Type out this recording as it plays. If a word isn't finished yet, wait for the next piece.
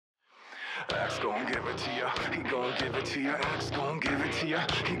X gon' give it to ya. He gon' give it to ya. X gon' give it to ya.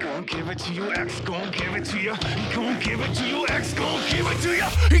 He gon' give it to you. X gon' give it to ya. He gon' give it to you. X gon' give it to ya.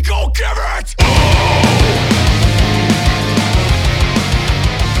 He gon' give it.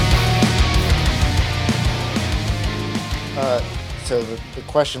 So the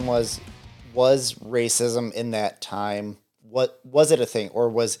question was racism in that time? What was it a thing, or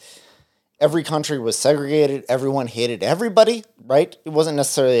was every country was segregated? Everyone hated everybody, right? It wasn't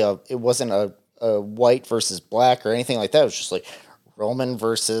necessarily a white versus black or anything like that. It was just like Roman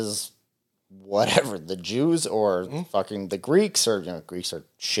versus whatever, the Jews or fucking the Greeks, or Greeks are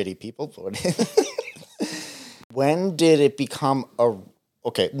shitty people. When did it become a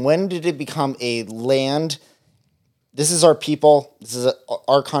land? This is our people, this is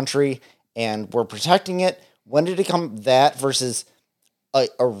our country, and we're protecting it. When did it become that versus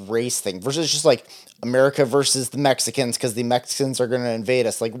a race thing? Versus just like America versus the Mexicans because the Mexicans are going to invade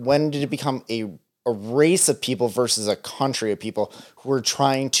us. Like, when did it become a race of people versus a country of people who are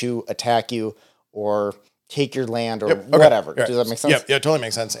trying to attack you or take your land or whatever? Right. Does that make sense? Yeah, totally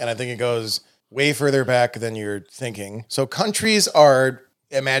makes sense. And I think it goes way further back than you're thinking. So countries are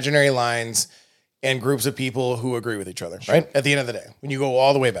imaginary lines and groups of people who agree with each other, right? At the end of the day, when you go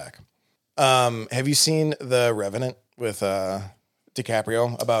all the way back. Have you seen The Revenant with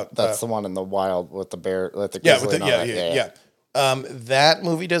DiCaprio? About That's the one in the wild with the bear, with the grizzly. That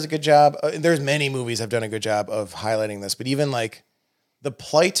movie does a good job. There's many movies have done a good job of highlighting this, but even like the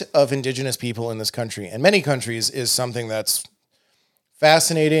plight of indigenous people in this country and many countries is something that's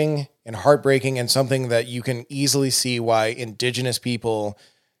fascinating and heartbreaking, and something that you can easily see why indigenous people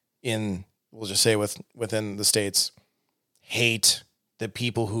in, we'll just say within the States, hate the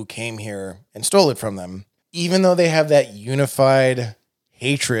people who came here and stole it from them. Even though they have that unified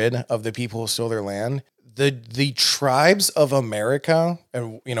hatred of the people who stole their land, the tribes of America,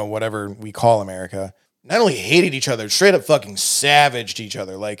 and whatever we call America, not only hated each other, straight up fucking savaged each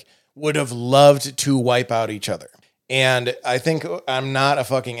other, like would have loved to wipe out each other. And I think, I'm not a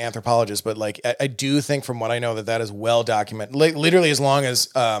fucking anthropologist, but like I do think from what I know that is well documented. Literally as long as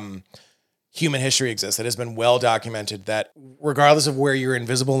human history exists, it has been well documented that regardless of where your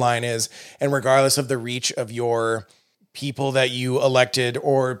invisible line is, and regardless of the reach of your people that you elected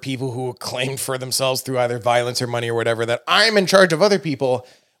or people who claimed for themselves through either violence or money or whatever, that I'm in charge of other people,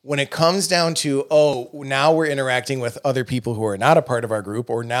 when it comes down to, now we're interacting with other people who are not a part of our group,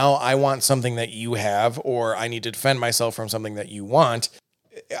 or now I want something that you have, or I need to defend myself from something that you want.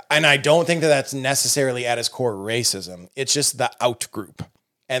 And I don't think that that's necessarily at its core racism. It's just the out group.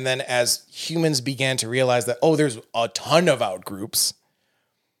 And then as humans began to realize that, there's a ton of out groups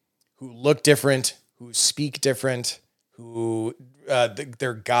who look different, who speak different, who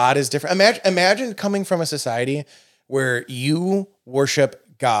their God is different. Imagine coming from a society where you worship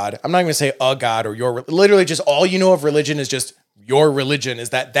God. I'm not going to say a God or literally just all you know of religion is just your religion,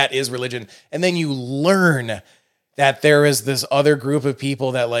 is that is religion. And then you learn that there is this other group of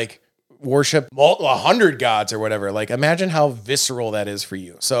people that like worship 100 gods or whatever. Like, imagine how visceral that is for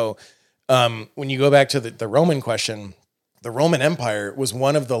you. So when you go back to the Roman question, the Roman Empire was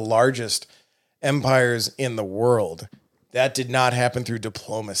one of the largest empires in the world. That did not happen through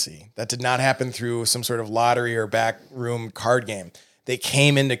diplomacy. That did not happen through some sort of lottery or backroom card game. They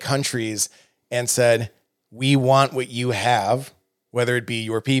came into countries and said, we want what you have, whether it be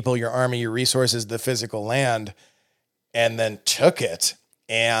your people, your army, your resources, the physical land, and then took it.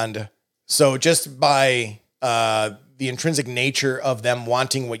 And so just by the intrinsic nature of them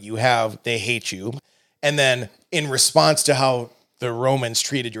wanting what you have, they hate you. And then in response to how the Romans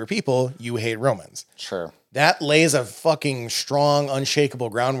treated your people, you hate Romans. Sure. That lays a fucking strong, unshakable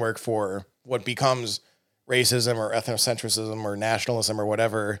groundwork for what becomes racism or ethnocentrism or nationalism or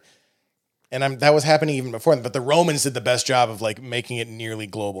whatever. And that was happening even before them. But the Romans did the best job of like making it nearly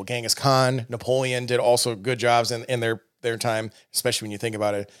global. Genghis Khan, Napoleon did also good jobs in their time, especially when you think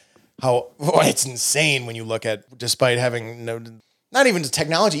about it. It's insane when you look at, despite having not even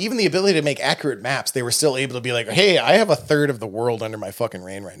technology, even the ability to make accurate maps, they were still able to be like, hey, I have a third of the world under my fucking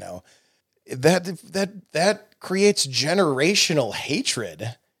reign right now. That creates generational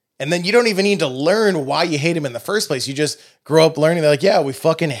hatred. And then you don't even need to learn why you hate him in the first place. You just grow up learning. They're like, yeah, we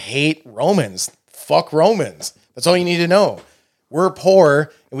fucking hate Romans. Fuck Romans. That's all you need to know. We're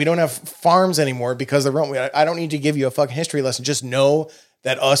poor and we don't have farms anymore because the Romans. I don't need to give you a fucking history lesson. Just know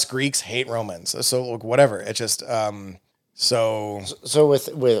that us Greeks hate Romans. So look, whatever. It's just so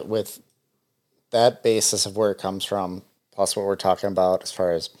with that basis of where it comes from, plus what we're talking about as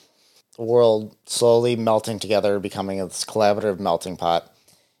far as the world slowly melting together, becoming this collaborative melting pot.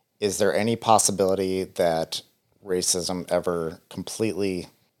 Is there any possibility that racism ever completely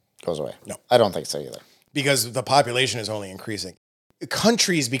goes away. No. I don't think so either. Because the population is only increasing.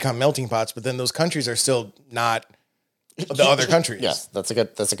 Countries become melting pots, but then those countries are still not the other countries. Yes, that's a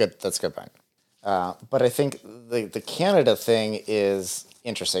good point. But I think the Canada thing is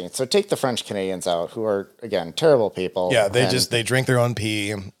interesting. So take the French Canadians out, who are again terrible people. Yeah, they drink their own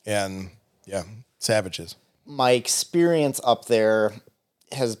pee and savages. My experience up there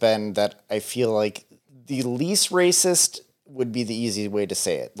has been that I feel like the least racist would be the easy way to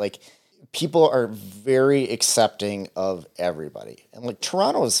say it. Like, people are very accepting of everybody. And like,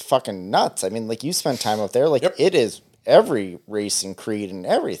 Toronto is fucking nuts. I mean, like, you spend time up there, like, it is every race and creed and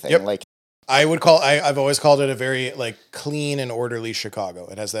everything. Yep. Like, I've always called it a very like clean and orderly Chicago.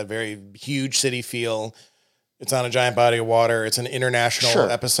 It has that very huge city feel. It's on a giant body of water. It's an international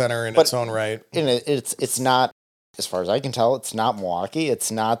epicenter in its own right. And it's not, as far as I can tell, it's not Milwaukee. It's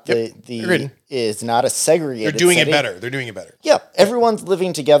not it's not a segregated They're doing city. They're doing it better. Yeah, everyone's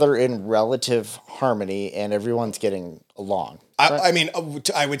living together in relative harmony, and everyone's getting along. I mean,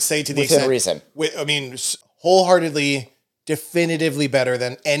 I would say to the Within extent, reason. I mean, wholesomely, definitively better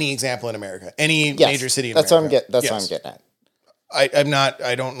than any example in America, any major city in America. That's what I'm getting at.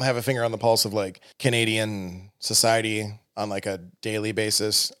 I don't have a finger on the pulse of like Canadian society on like a daily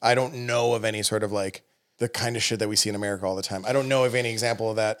basis. I don't know of any sort of like the kind of shit that we see in America all the time. I don't know of any example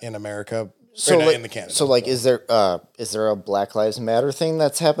of that in America. So like, in the Canada. So like, is there a Black Lives Matter thing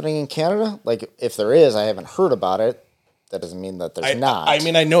that's happening in Canada? Like, if there is, I haven't heard about it. That doesn't mean that there's not. I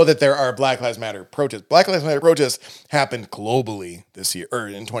mean, I know that there are Black Lives Matter protests. Black Lives Matter protests happened globally this year, or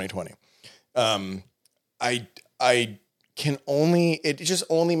in 2020. I can only, it just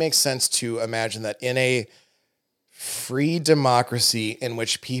only makes sense to imagine that in a free democracy in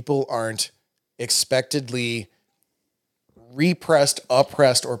which people aren't expectedly repressed,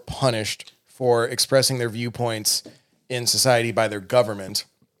 oppressed, or punished for expressing their viewpoints in society by their government,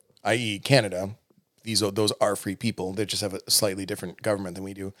 i.e. Canada. Those are free people. They just have a slightly different government than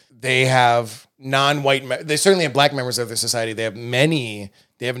we do. They have non-white. They certainly have black members of their society. They have They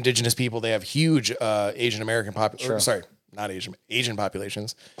have indigenous people. They have huge Asian American populations. Sorry, not Asian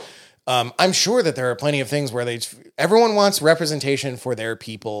populations. I'm sure that there are plenty of things where everyone wants representation for their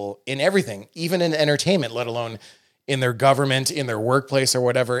people in everything, even in entertainment, let alone in their government, in their workplace, or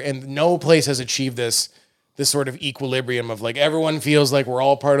whatever. And no place has achieved this sort of equilibrium of like everyone feels like we're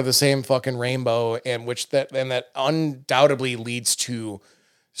all part of the same fucking rainbow, and that undoubtedly leads to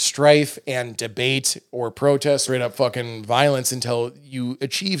strife and debate or protest, straight up fucking violence until you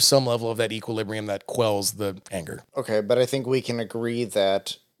achieve some level of that equilibrium that quells the anger. Okay, but I think we can agree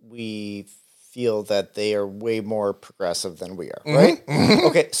that we feel that they are way more progressive than we are, right? Mm-hmm.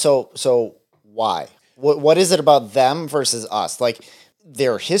 Okay, so why? What is it about them versus us? Like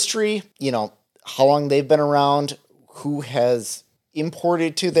their history, how long they've been around, who has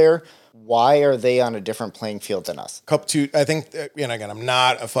imported to there, why are they on a different playing field than us? I think, again, I'm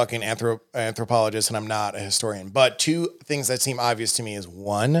not a fucking anthropologist and I'm not a historian, but two things that seem obvious to me is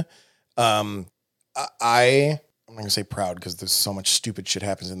one, I'm not going to say proud because there's so much stupid shit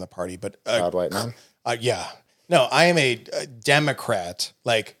happens in the party, but proud white man. Yeah, no, I am a Democrat.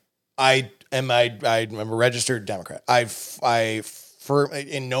 Like I'm a registered Democrat.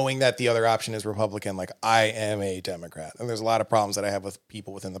 In knowing that the other option is Republican, like I am a Democrat, and there's a lot of problems that I have with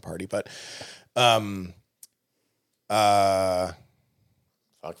people within the party, but, fuck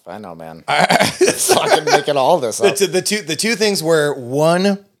if I know, man. Fucking making all this up. The two things were,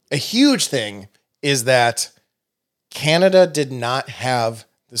 one, a huge thing is that Canada did not have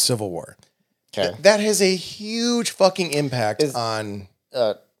the Civil War. Okay. That has a huge fucking impact on.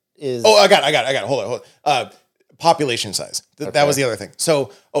 I got it. Hold on. Population size. That was the other thing.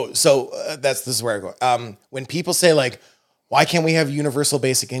 This is where I go. When people say like, why can't we have universal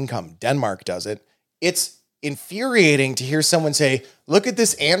basic income? Denmark does it. It's infuriating to hear someone say, look at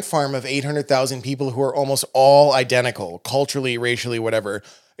this ant farm of 800,000 people who are almost all identical, culturally, racially, whatever.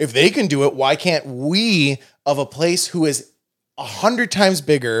 If they can do it, why can't we, of a place who is 100 times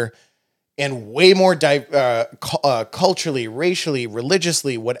bigger and way more culturally, racially,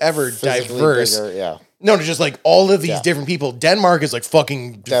 religiously, whatever, physically diverse. Bigger, yeah. No, just like all of these different people. Denmark is like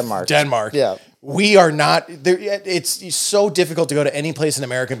fucking Denmark. Yeah. We are not there. It's so difficult to go to any place in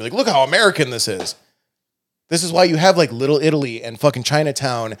America and be like, look how American this is. This is why you have like Little Italy and fucking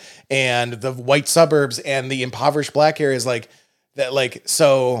Chinatown and the white suburbs and the impoverished black areas like that. Like,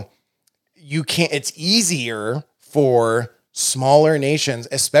 so you can't, it's easier for smaller nations,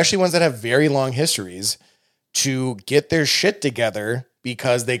 especially ones that have very long histories, to get their shit together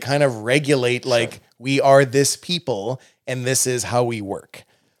because they kind of regulate like we are this people and this is how we work.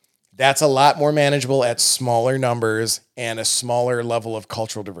 That's a lot more manageable at smaller numbers and a smaller level of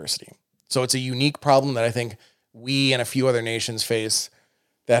cultural diversity. So it's a unique problem that I think we and a few other nations face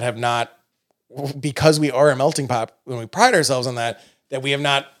that have not, because we are a melting pot, when we pride ourselves on that we have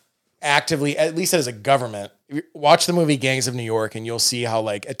not actively, at least as a government, watch the movie Gangs of New York and you'll see how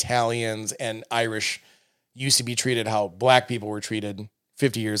like Italians and Irish used to be treated, how black people were treated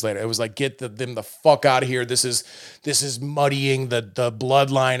 50 years later. It was like, get them the fuck out of here. This is muddying the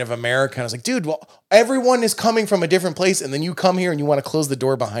bloodline of America. And I was like, dude, well, everyone is coming from a different place. And then you come here and you want to close the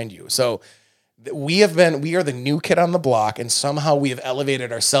door behind you. So we are the new kid on the block. And somehow we have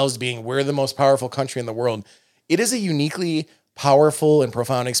elevated ourselves to being, we're the most powerful country in the world. It is a uniquely powerful and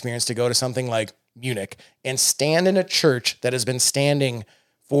profound experience to go to something like Munich and stand in a church that has been standing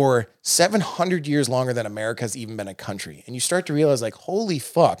for 700 years longer than America has even been a country. And you start to realize like, holy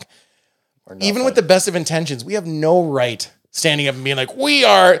fuck, even with the best of intentions, we have no right standing up and being like, we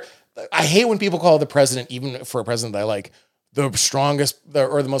are, I hate when people call the president, even for a president that I like, the strongest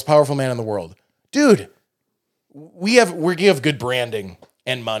or the most powerful man in the world. Dude, we have good branding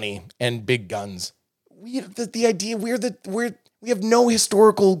and money and big guns. We have the idea we have no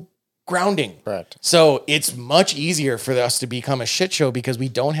historical grounding. Correct. So it's much easier for us to become a shit show because we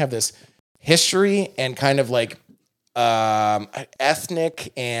don't have this history and kind of like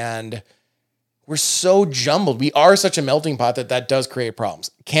ethnic, and we're so jumbled. We are such a melting pot that does create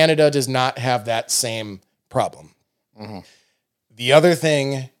problems. Canada does not have that same problem. Mm-hmm. The other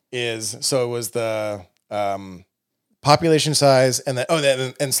thing is, so it was the population size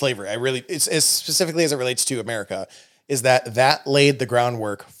and slavery. It's specifically as it relates to America, is that laid the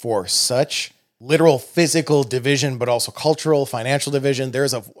groundwork for such literal physical division, but also cultural, financial division.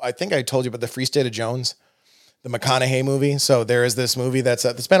 I think I told you about the Free State of Jones, the McConaughey movie. So there is this movie that's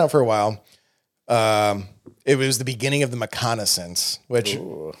been out for a while. It was the beginning of the McConaissance, which,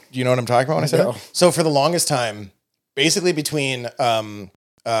 do you know what I'm talking about when I say that? So for the longest time, basically between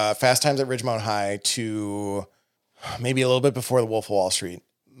Fast Times at Ridgemont High to maybe a little bit before The Wolf of Wall Street,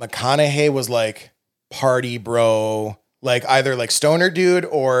 McConaughey was like party bro, like either like stoner dude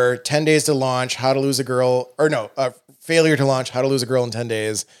or 10 Days to Launch, How to Lose a Girl, or no, Failure to Launch, How to Lose a Girl in 10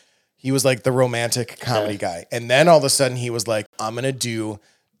 Days. He was like the romantic comedy guy. And then all of a sudden he was like, I'm going to do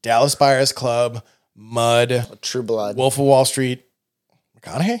Dallas Buyers Club, Mud, True Blood, Wolf of Wall Street.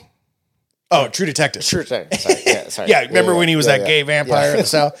 McConaughey? Oh, True Detective. True Detective. Sorry. Yeah, sorry. Yeah, remember when he was that gay vampire in the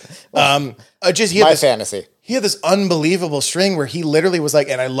South? Fantasy. He had this unbelievable string where he literally was like,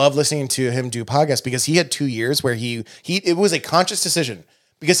 and I love listening to him do podcasts because he had 2 years where it was a conscious decision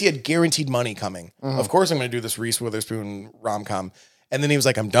because he had guaranteed money coming. Mm-hmm. Of course, I'm going to do this Reese Witherspoon rom-com. And then he was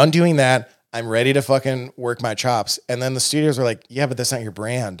like, I'm done doing that. I'm ready to fucking work my chops. And then the studios were like, yeah, but that's not your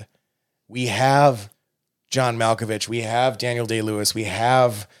brand. We have John Malkovich. We have Daniel Day-Lewis. We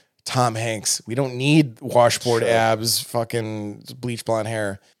have Tom Hanks. We don't need washboard abs, fucking bleach blonde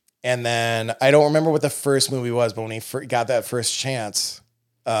hair. And then I don't remember what the first movie was, but when he got that first chance,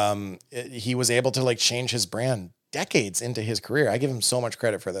 he was able to like change his brand decades into his career. I give him so much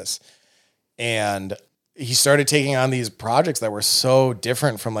credit for this. And he started taking on these projects that were so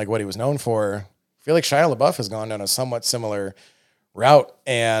different from like what he was known for. I feel like Shia LaBeouf has gone down a somewhat similar route.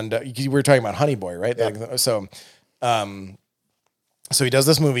 And we were talking about Honey Boy, right? Yeah. Like, so he does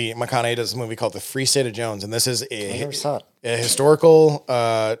this movie. McConaughey does this movie called The Free State of Jones. And this is a historical,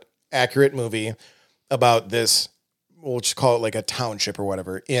 accurate movie about this, we'll just call it like a township or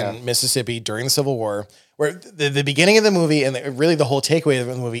whatever in Mississippi during the Civil War, where the beginning of the movie and really the whole takeaway of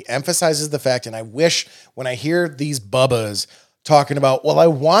the movie emphasizes the fact, and I wish when I hear these bubbas talking about, well, I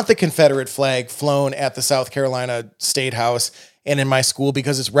want the Confederate flag flown at the South Carolina State House and in my school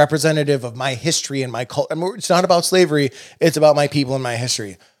because it's representative of my history and my culture. It's not about slavery. It's about my people and my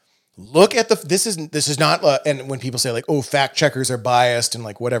history. Look at this is not, and when people say like, oh, fact checkers are biased and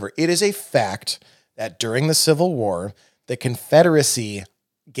like whatever, it is a fact that during the Civil War, the Confederacy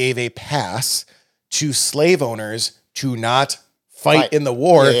gave a pass to slave owners to not fight in the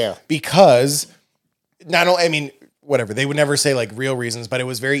war because not only, I mean, whatever, they would never say like real reasons, but it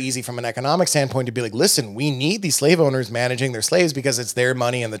was very easy from an economic standpoint to be like, listen, we need these slave owners managing their slaves because it's their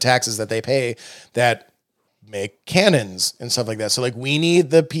money and the taxes that they pay that make cannons and stuff like that. So like we need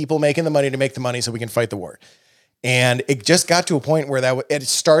the people making the money to make the money so we can fight the war. And it just got to a point where it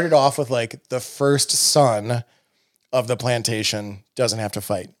started off with like the first son of the plantation doesn't have to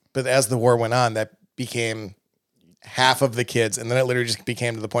fight. But as the war went on, that became half of the kids. And then it literally just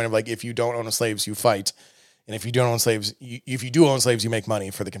became to the point of like, if you don't own slaves, you fight. And if you don't own slaves, if you do own slaves, you make money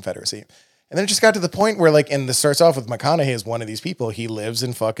for the Confederacy. And then it just got to the point where like, and this starts off with McConaughey as one of these people. He lives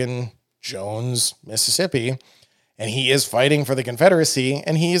in fucking Jones, Mississippi, and he is fighting for the Confederacy,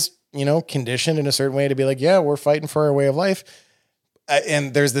 and he's conditioned in a certain way to be like, yeah, we're fighting for our way of life.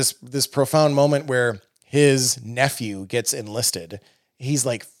 And there's this profound moment where his nephew gets enlisted. He's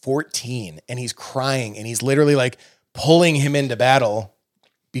like 14 and he's crying and he's literally like pulling him into battle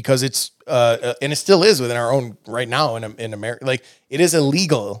because it's, and it still is within our own right now in America. Like it is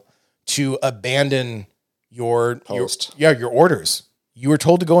illegal to abandon your orders. You were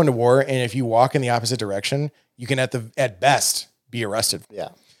told to go into war. And if you walk in the opposite direction, you can at best be arrested. Yeah.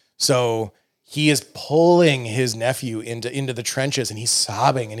 So he is pulling his nephew into the trenches and he's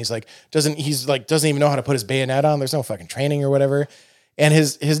sobbing and he's like, doesn't even know how to put his bayonet on. There's no fucking training or whatever. And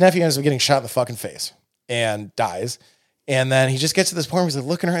his nephew ends up getting shot in the fucking face and dies. And then he just gets to this point where he's like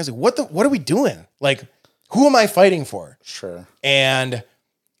looking around, he's like, what are we doing? Like, who am I fighting for? Sure. And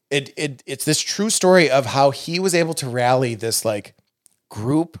it's this true story of how he was able to rally this like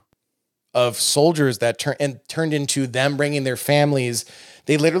group of soldiers that turned into them bringing their families.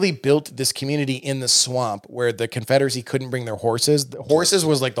 They literally built this community in the swamp where the Confederacy couldn't bring their horses. The horses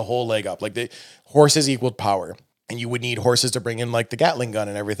was like the whole leg up. Like the horses equaled power, and you would need horses to bring in like the Gatling gun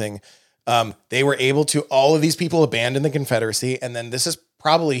and everything. They were able to, all of these people abandon the Confederacy. And then this is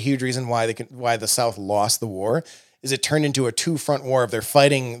probably a huge reason why the South lost the war, is it turned into a two-front war of they're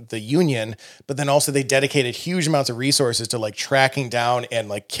fighting the Union, but then also they dedicated huge amounts of resources to like tracking down and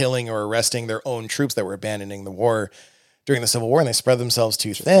like killing or arresting their own troops that were abandoning the war during the Civil War, and they spread themselves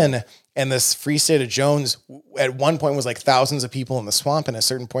too thin. And this Free State of Jones at one point was like thousands of people in the swamp. And at a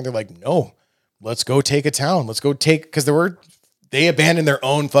certain point, they're like, no, let's go take a town. Let's go because they abandoned their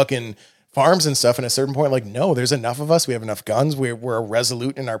own fucking farms and stuff. And at a certain point, like, no, there's enough of us. We have enough guns. We're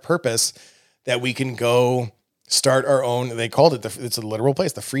resolute in our purpose that we can go start our own. They called it, it's a literal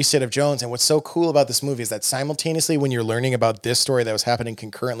place, the Free State of Jones. And what's so cool about this movie is that simultaneously, when you're learning about this story that was happening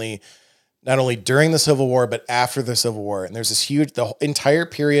concurrently, not only during the Civil War, but after the Civil War. And there's the entire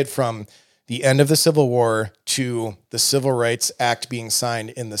period from the end of the Civil War to the Civil Rights Act being signed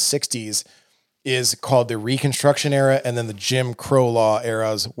in the 60s is called the Reconstruction era and then the Jim Crow law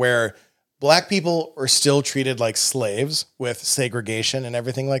eras, where Black people are still treated like slaves with segregation and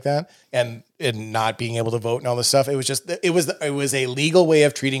everything like that, and not being able to vote and all this stuff. It was a legal way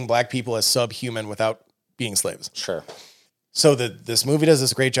of treating Black people as subhuman without being slaves. Sure. So this movie does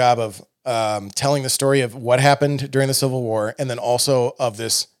this great job of telling the story of what happened during the Civil War, and then also of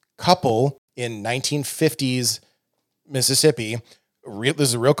this couple in 1950s Mississippi. This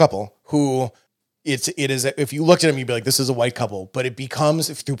is a real couple who it is. If you looked at them, you'd be like, "This is a white couple." But it becomes,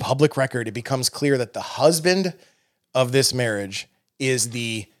 through public record, it becomes clear that the husband of this marriage is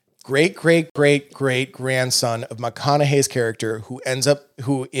the great grandson of McConaughey's character, who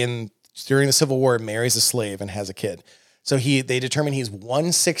during the Civil War marries a slave and has a kid. So they determine he's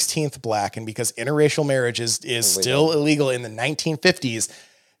 1/16 Black, and because interracial marriage is still illegal in the 1950s,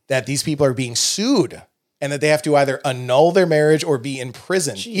 that these people are being sued and that they have to either annul their marriage or be in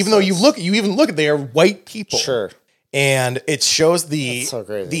prison. Jesus. Even though you even look at, they are white people. Sure. And it shows the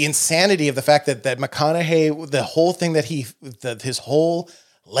insanity of the fact that McConaughey, the whole thing his whole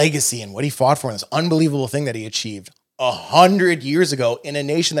legacy and what he fought for, and this unbelievable thing that he achieved 100 years ago in a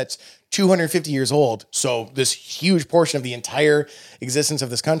nation that's 250 years old. So this huge portion of the entire existence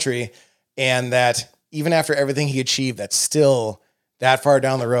of this country, and that even after everything he achieved, that's still that far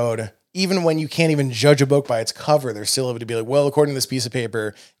down the road. Even when you can't even judge a book by its cover, they're still able to be like, well, according to this piece of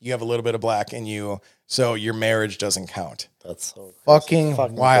paper, you have a little bit of Black in you, so your marriage doesn't count. That's so fucking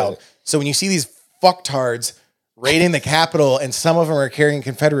wild. Crazy. So when you see these fucktards raiding the Capitol and some of them are carrying a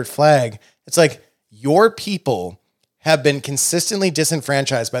Confederate flag, it's like, your people have been consistently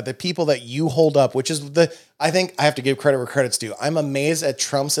disenfranchised by the people that you hold up, which is I think I have to give credit where credit's due. I'm amazed at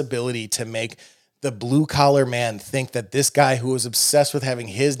Trump's ability to make the blue collar man think that this guy who was obsessed with having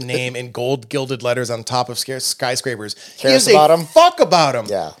his name in gold gilded letters on top of skyscrapers cares about him. Fuck about him.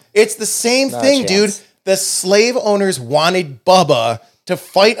 Yeah. It's the same thing, dude. The slave owners wanted Bubba to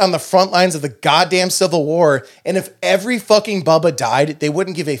fight on the front lines of the goddamn Civil War. And if every fucking Bubba died, they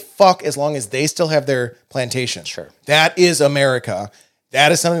wouldn't give a fuck as long as they still have their plantation. Sure. That is America.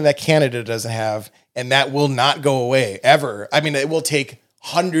 That is something that Canada doesn't have. And that will not go away ever. I mean, it will take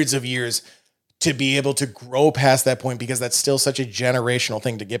hundreds of years to be able to grow past that point, because that's still such a generational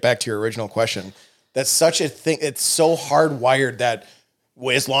thing. To get back to your original question, that's such a thing. It's so hardwired that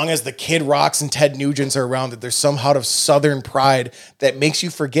as long as the Kid Rocks and Ted Nugents are around, that there's some out of Southern pride that makes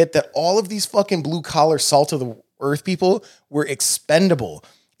you forget that all of these fucking blue collar salt of the earth people were expendable.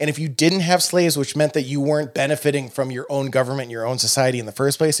 And if you didn't have slaves, which meant that you weren't benefiting from your own government, your own society in the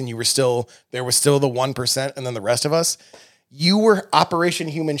first place, and there was still the 1% and then the rest of us, you were Operation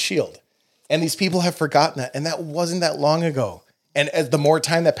Human Shield. And these people have forgotten that. And that wasn't that long ago. And as the more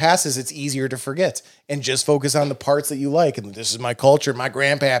time that passes, it's easier to forget and just focus on the parts that you like. And this is my culture, my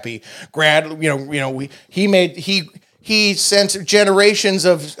grandpappy, he sent generations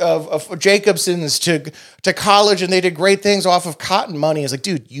of Jacobsons to college and they did great things off of cotton money. It's like,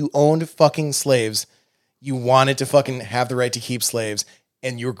 dude, you owned fucking slaves. You wanted to fucking have the right to keep slaves.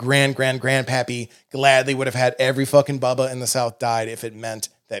 And your grandpappy gladly would have had every fucking Bubba in the South died if it meant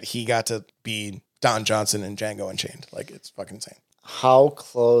that he got to be Don Johnson and Django Unchained. Like, it's fucking insane. How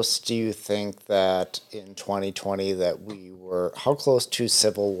close do you think that in 2020 that we were, how close to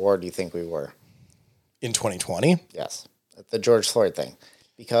civil war do you think we were? In 2020? Yes. The George Floyd thing.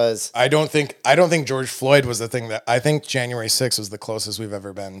 Because I don't think George Floyd was the thing that, I think January 6th was the closest we've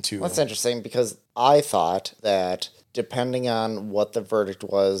ever been to. That's interesting because I thought that depending on what the verdict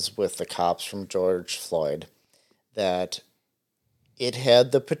was with the cops from George Floyd, that it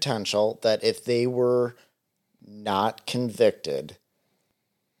had the potential that if they were not convicted,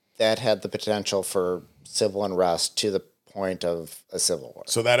 that had the potential for civil unrest to the point of a civil war.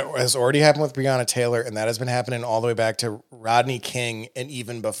 So that has already happened with Breonna Taylor, and that has been happening all the way back to Rodney King and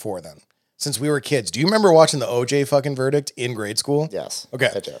even before then. Since we were kids. Do you remember watching the OJ fucking verdict in grade school? Yes. Okay.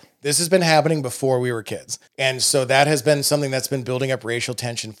 I do. This has been happening before we were kids. And so that has been something that's been building up racial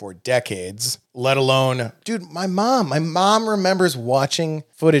tension for decades, let alone, dude, my mom remembers watching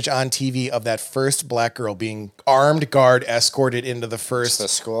footage on TV of that first black girl being armed guard escorted into the first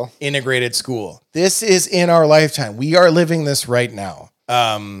school integrated school. This is in our lifetime. We are living this right now.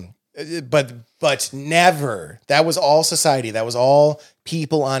 But never. That was all society. That was all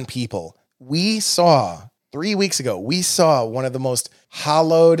people on people. We saw 3 weeks ago, one of the most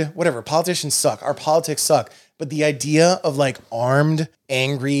hollowed, whatever, politicians suck. Our politics suck. But the idea of like armed,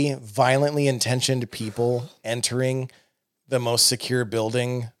 angry, violently intentioned people entering the most secure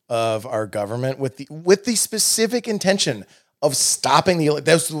building of our government with the specific intention of stopping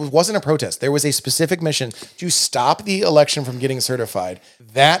this wasn't a protest. There was a specific mission to stop the election from getting certified.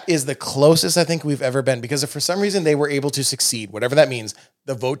 That is the closest I think we've ever been, because if for some reason they were able to succeed, whatever that means,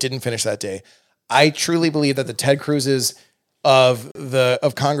 the vote didn't finish that day. I truly believe that the Ted Cruz's of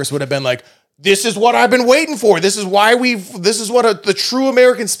Congress would have been like, this is what I've been waiting for. This is what the true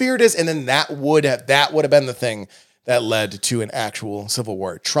American spirit is. And then that would have been the thing that led to an actual civil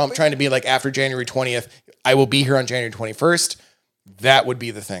war. Trump trying to be like, after January 20th, I will be here on January 21st. That would be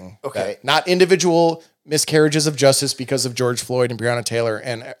the thing. Okay. Not individual miscarriages of justice because of George Floyd and Breonna Taylor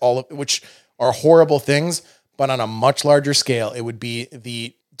and all of which are horrible things, but on a much larger scale, it would be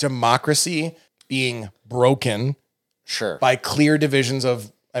the democracy being broken by clear divisions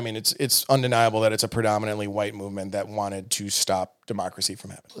of, I mean, it's undeniable that it's a predominantly white movement that wanted to stop democracy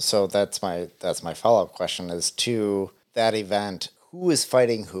from happening. So that's my follow-up question is to that event, who is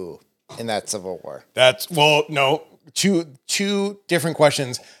fighting who in that civil war? Two different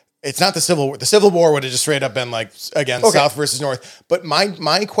questions. It's not the Civil War. The Civil War would have just straight up been like, again, South versus North. But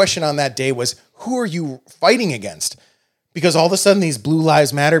my question on that day was, who are you fighting against? Because all of a sudden these Blue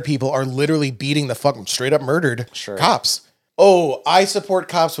Lives Matter people are literally beating the fucking straight up murdered cops. Oh, I support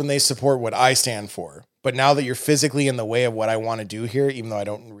cops when they support what I stand for. But now that you're physically in the way of what I want to do here, even though I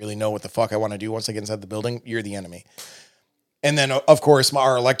don't really know what the fuck I want to do once I get inside the building, you're the enemy. And then, of course,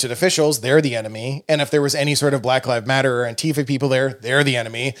 our elected officials, they're the enemy. And if there was any sort of Black Lives Matter or Antifa people there, they're the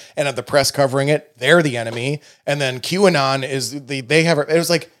enemy. And if the press covering it, they're the enemy. And then QAnon it was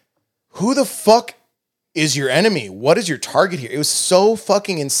like, who the fuck is your enemy? What is your target here? It was so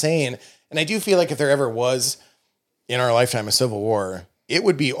fucking insane. And I do feel like if there ever was in our lifetime a civil war, it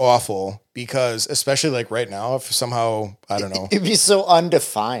would be awful because, especially like right now, if somehow, I don't know. It'd be so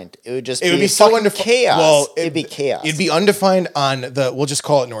undefined. It would be so undefined. Chaos. Well, it'd be chaos. It'd be undefined on we'll just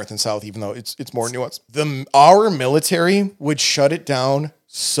call it North and South, even though it's more nuanced. Our military would shut it down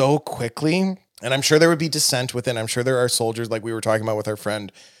so quickly. And I'm sure there would be dissent within. I'm sure there are soldiers like we were talking about with our friend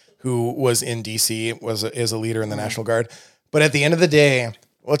who was in DC, is a leader in the National Guard. But at the end of the day,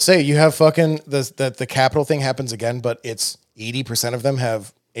 let's say you have fucking the Capitol thing happens again, but it's 80% of them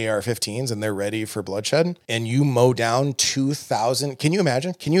have AR-15s and they're ready for bloodshed. And you mow down 2,000. Can you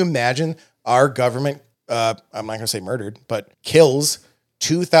imagine? Can you imagine our government, I'm not going to say murdered, but kills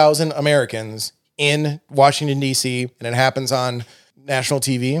 2,000 Americans in Washington, D.C., and it happens on national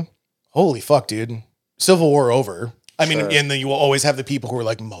TV? Holy fuck, dude. Civil War over. I mean, and then you will always have the people who are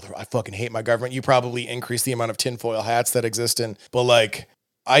like, mother, I fucking hate my government. You probably increase the amount of tinfoil hats that exist but like,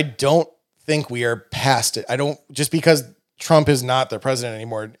 I don't think we are past it. Just because Trump is not the president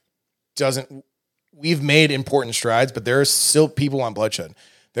anymore, we've made important strides, but there are still people want bloodshed.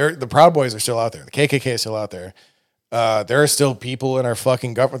 The Proud Boys are still out there. The KKK is still out there. There are still people in our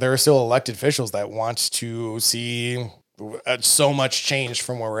fucking government. There are still elected officials that want to see so much changed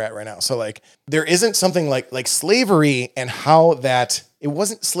from where we're at right now. So like there isn't something like slavery and how that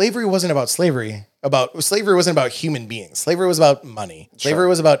slavery wasn't about slavery. Slavery wasn't about human beings. Slavery was about money. Slavery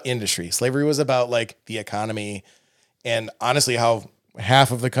was about industry. Slavery was about like the economy, and honestly how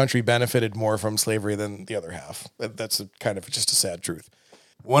half of the country benefited more from slavery than the other half. That's kind of just a sad truth.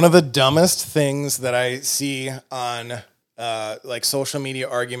 One of the dumbest things that I see on like social media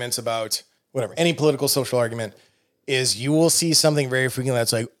arguments about whatever, any political social argument, is you will see something very frequently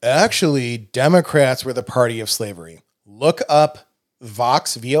that's like, actually, Democrats were the party of slavery. Look up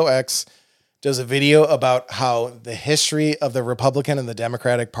Vox, VOX, does a video about how the history of the Republican and the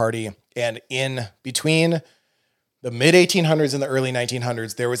Democratic Party, and in between the mid 1800s and the early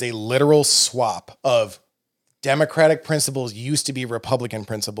 1900s, there was a literal swap of Democratic principles used to be Republican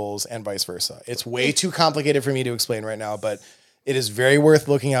principles and vice versa. It's way too complicated for me to explain right now, but it is very worth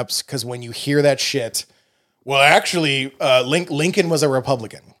looking up because when you hear that shit, well, actually, Lincoln was a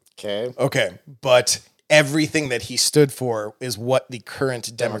Republican. Okay. But everything that he stood for is what the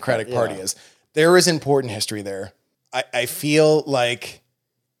current Democratic Party is. There is important history there. I feel like,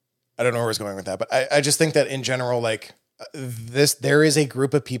 I don't know where I was going with that, but I just think that in general, like there is a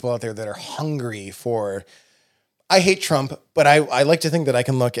group of people out there that are hungry for, I hate Trump, but I like to think that I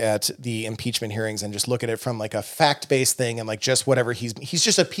can look at the impeachment hearings and just look at it from like a fact-based thing and like just whatever he's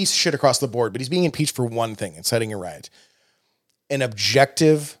just a piece of shit across the board, but he's being impeached for one thing, inciting a riot. An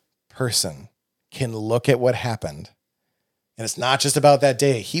objective person can look at what happened, and it's not just about that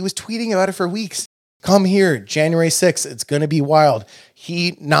day. He was tweeting about it for weeks. Come here, January 6th, it's going to be wild.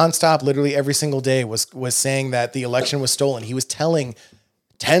 He nonstop, literally every single day was saying that the election was stolen. He was telling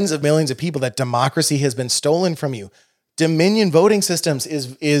tens of millions of people that democracy has been stolen from you. Dominion Voting Systems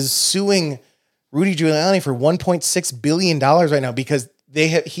is suing Rudy Giuliani for $1.6 billion right now because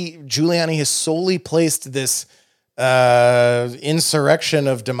Giuliani has solely placed this insurrection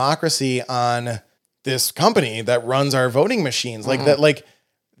of democracy on this company that runs our voting machines. Like that, like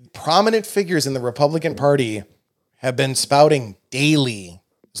prominent figures in the Republican Party have been spouting daily.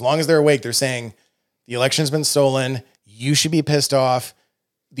 As long as they're awake, they're saying the election's been stolen. You should be pissed off.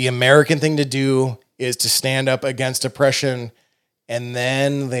 The American thing to do is to stand up against oppression, and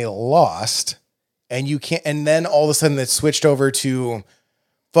then they lost, and you can't. And then all of a sudden, it switched over to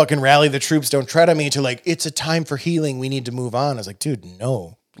fucking rally the troops, don't tread on me, to like it's a time for healing. We need to move on. I was like, dude,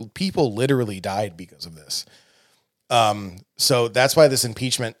 no, people literally died because of this. So that's why this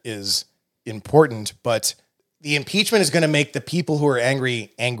impeachment is important. But the impeachment is going to make the people who are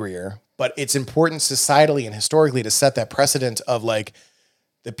angry angrier. But it's important societally and historically to set that precedent of like,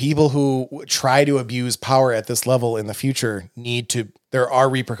 the people who try to abuse power at this level in the future there are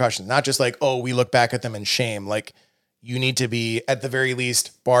repercussions, not just like, oh, we look back at them in shame. Like you need to be at the very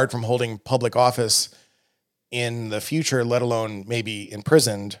least barred from holding public office in the future, let alone maybe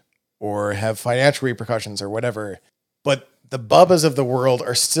imprisoned or have financial repercussions or whatever. But the Bubbas of the world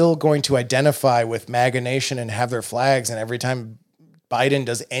are still going to identify with MAGA Nation and have their flags. And every time Biden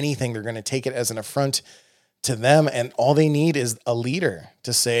does anything, they're going to take it as an affront to them, and all they need is a leader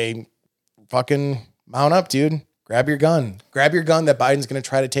to say, fucking mount up, dude. Grab your gun that Biden's going to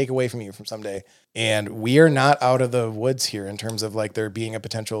try to take away from you from someday. And we are not out of the woods here in terms of like there being a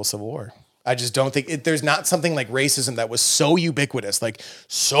potential civil war. I just don't think there's not something like racism that was so ubiquitous. Like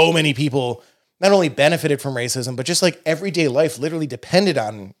so many people not only benefited from racism, but just like everyday life literally depended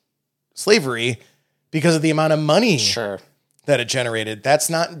on slavery because of the amount of money that it generated.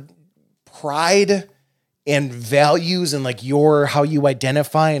 That's not pride and values and like how you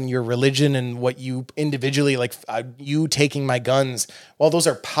identify and your religion and what you individually like, you taking my guns. While those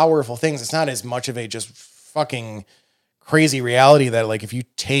are powerful things, it's not as much of a just fucking crazy reality that like, if you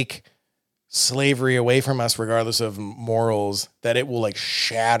take slavery away from us, regardless of morals, that it will like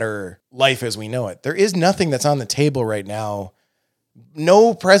shatter life as we know it. There is nothing that's on the table right now.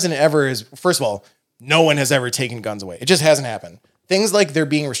 No president ever is, first of all, no one has ever taken guns away. It just hasn't happened. Things like there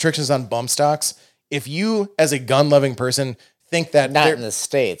being restrictions on bump stocks. If you, as a gun-loving person, think that... Not in the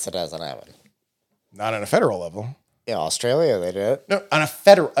States, it doesn't happen. Not on a federal level. In Australia, they did it. No, on a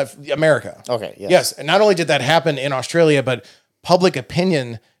federal... America. Okay, yes. Yes, and not only did that happen in Australia, but public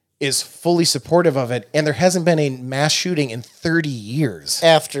opinion is fully supportive of it, and there hasn't been a mass shooting in 30 years.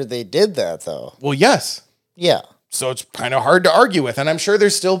 After they did that, though. Well, yes. Yeah. So it's kind of hard to argue with, and I'm sure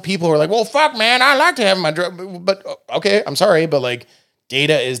there's still people who are like, well, fuck, man, I like to have my drug... But, okay, I'm sorry, but like...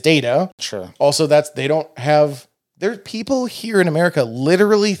 Data is data. Sure. Also, there's people here in America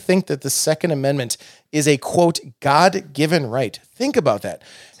literally think that the Second Amendment is a quote God-given right. Think about that.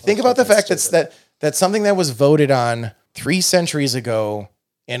 Think about the fact that's something that was voted on 3 centuries ago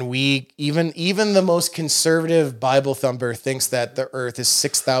And we even the most conservative Bible thumper thinks that the earth is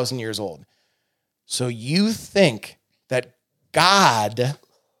 6,000 years old. So you think that God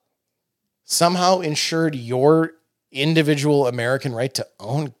somehow ensured your individual American right to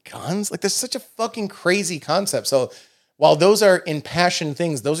own guns? Like, that's such a fucking crazy concept. So while those are impassioned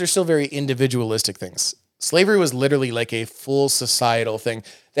things, those are still very individualistic things. Slavery was literally like a full societal thing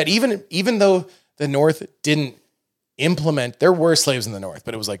that even though the North didn't implement, there were slaves in the North,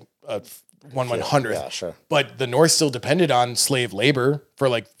 but it was like a 1/100th. Yeah, sure. But the North still depended on slave labor for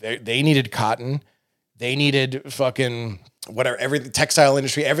like, they needed cotton. They needed fucking whatever, everything, textile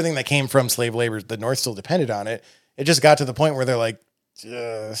industry, everything that came from slave labor, the North still depended on it. It just got to the point where they're like,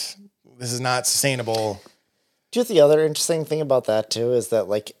 this is not sustainable. Do you think the other interesting thing about that too is that,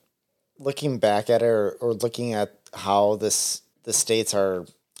 like, looking back at it or looking at how the states are,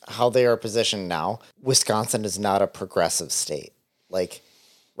 how they are positioned now, Wisconsin is not a progressive state. Like,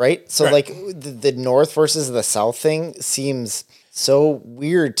 right? So Right. like the North versus the South thing seems so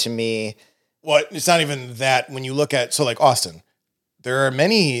weird to me. Well, it's not even that. When you look at, so like Austin, there are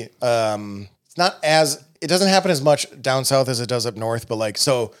many, it's not as, it doesn't happen as much down south as it does up north, but like,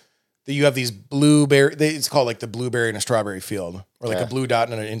 so you have these blueberry, it's called like the blueberry in a strawberry field, or like Yeah. a blue dot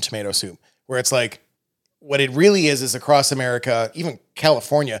in tomato soup, where it's like, what it really is across America, even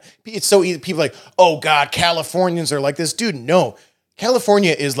California. It's so easy. People are like, oh God, Californians are like this. Dude, no.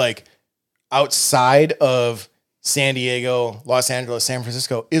 California is like outside of San Diego, Los Angeles, San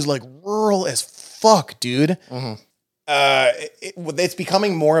Francisco, is like rural as fuck, dude. Mm-hmm. It's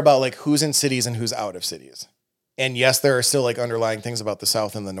becoming more about like who's in cities and who's out of cities. And yes, there are still like underlying things about the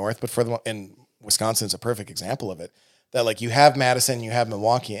South and the North, but and Wisconsin is a perfect example of it. That like you have Madison, you have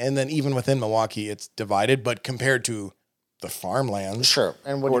Milwaukee, and then even within Milwaukee, it's divided. But compared to the farmlands, Sure.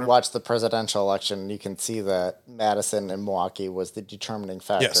 And when you watch the presidential election, you can see that Madison and Milwaukee was the determining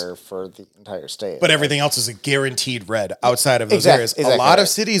factor for the entire state. but everything else is a guaranteed red outside of those Exactly- areas. exactly a lot of right.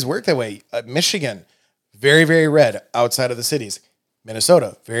 cities work that way. Michigan, very, very red outside of the cities.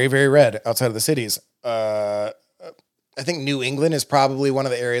 Minnesota, very, very red outside of the cities. I think New England is probably one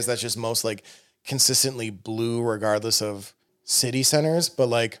of the areas that's just most like consistently blue, regardless of city centers. But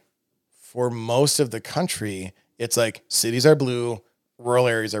like for most of the country, it's like cities are blue, rural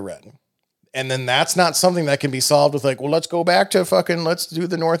areas are red. And then that's not something that can be solved with like, well, let's go back to let's do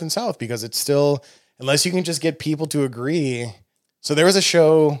the North and South, because it's still, unless you can just get people to agree. So there was a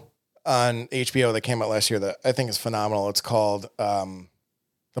show on HBO that came out last year that I think is phenomenal. It's called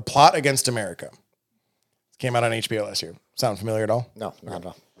The Plot Against America. It came out on HBO last year. Sound familiar at all? no, not at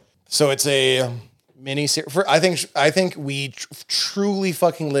all. So it's a mini series. I think we truly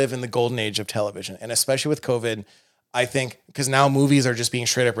fucking live in the golden age of television, and especially with COVID. I think because now movies are just being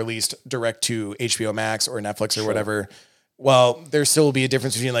straight up released direct to HBO Max or Netflix or whatever. Well, there still will be a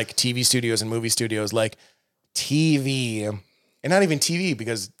difference between like TV studios and movie studios. Like TV, and not even TV,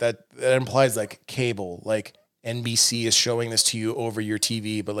 because that implies like cable. Like NBC is showing this to you over your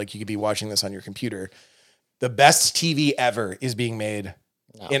TV, but like you could be watching this on your computer. The best TV ever is being made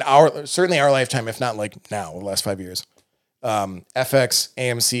in certainly our lifetime, if not like now, the last 5 years. FX,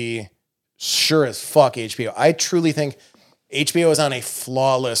 AMC, sure as fuck HBO. I truly think HBO is on a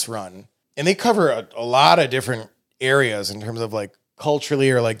flawless run, and they cover a lot of different areas in terms of like culturally,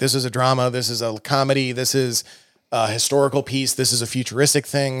 or like this is a drama, this is a comedy, this is a historical piece, this is a futuristic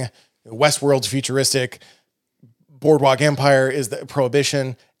thing. Westworld's futuristic. Boardwalk Empire is the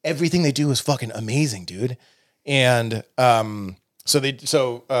Prohibition. Everything they do is fucking amazing, dude. And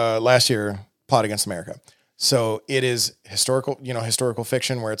so last year, Plot Against America. So it is historical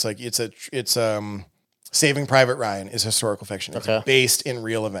fiction, where it's like it's Saving Private Ryan is historical fiction. It's Okay. based in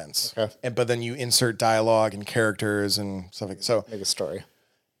real events. Okay. But then you insert dialogue and characters and stuff like that. So Make a story.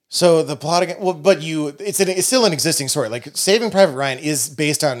 so the plot again, well, but it's still an existing story. Like Saving Private Ryan is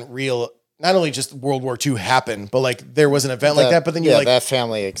based on real, not only just World War II happened, but like there was an event like that. But then that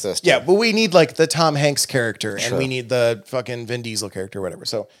family exists. yeah, but we need like the Tom Hanks character, and we need the fucking Vin Diesel character, or whatever.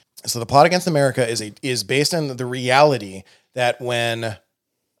 So the Plot Against America is based on the reality that when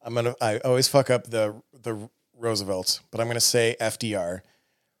I always fuck up the Roosevelts, but I'm gonna say FDR.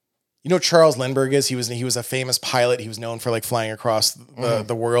 You know Charles Lindbergh is? He was a famous pilot. He was known for like flying across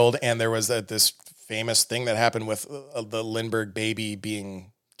the world, and there was this famous thing that happened with the Lindbergh baby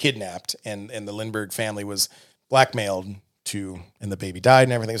being kidnapped, and the Lindbergh family was blackmailed and the baby died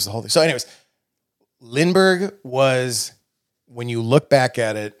and everything. It was the whole thing. So anyways, Lindbergh was, when you look back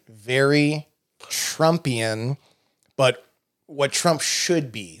at it, very Trumpian, but what Trump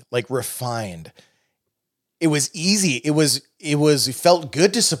should be, like refined. It was easy. It felt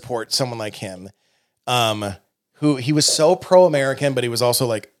good to support someone like him, who he was so pro-American, but he was also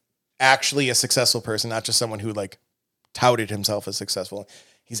like actually a successful person, not just someone who like touted himself as successful.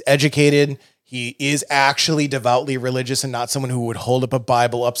 He's educated. He is actually devoutly religious and not someone who would hold up a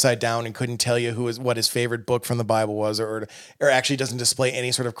Bible upside down and couldn't tell you what his favorite book from the Bible was, or actually doesn't display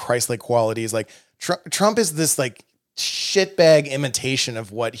any sort of Christ-like qualities. Like Trump is this like shitbag imitation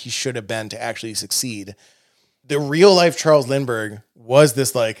of what he should have been to actually succeed. The real life Charles Lindbergh was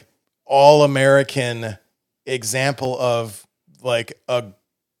this like all American example of like a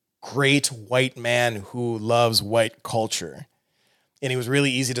great white man who loves white culture. And he was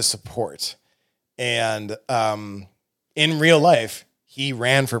really easy to support. And in real life, he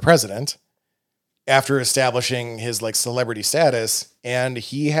ran for president after establishing his like celebrity status. And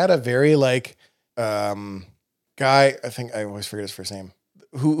he had a very like guy, I think I always forget his first name,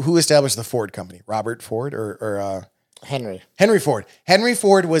 who established the Ford company, Robert Ford or Henry Ford. Henry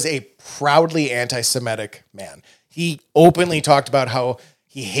Ford was a proudly anti-Semitic man. He openly talked about how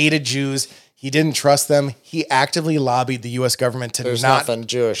he hated Jews. He didn't trust them. He actively lobbied the U.S. government to There's not nothing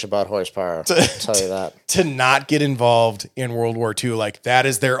Jewish about horsepower. I'll tell you that. To not get involved in World War II. Like that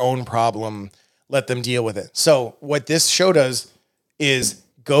is their own problem. Let them deal with it. So what this show does is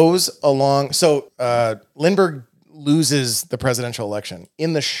goes along. So Lindbergh loses the presidential election.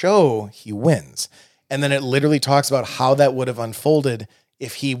 In the show, he wins. And then it literally talks about how that would have unfolded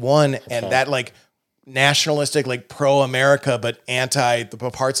if he won. Okay. And that like nationalistic, like pro-America, but anti the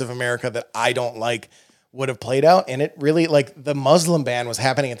parts of America that I don't like would have played out. And it really like the Muslim ban was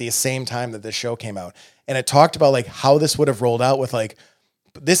happening at the same time that this show came out. And it talked about like how this would have rolled out with like,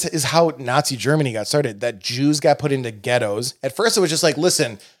 this is how Nazi Germany got started, that Jews got put into ghettos. At first it was just like,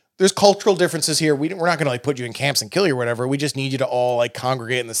 listen, there's cultural differences here. We're not going to like put you in camps and kill you or whatever. We just need you to all like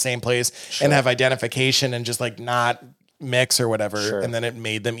congregate in the same place and have identification and just like not mix or whatever. Sure. And then it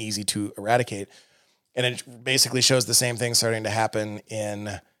made them easy to eradicate. And it basically shows the same thing starting to happen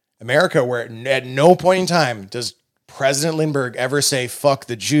in America, where at no point in time does President Lindbergh ever say, fuck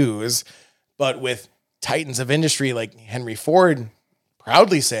the Jews. But with titans of industry like Henry Ford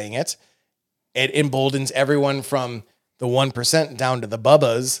proudly saying it, it emboldens everyone from the 1% down to the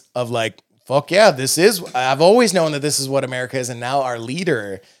bubbas of like, fuck yeah, I've always known that this is what America is. And now our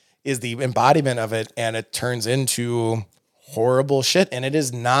leader is the embodiment of it. And it turns into horrible shit. And it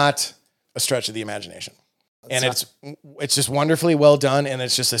is not a stretch of the imagination. It's just wonderfully well done. And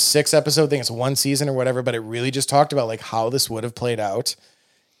it's just a 6-episode thing. It's one season or whatever, but it really just talked about like how this would have played out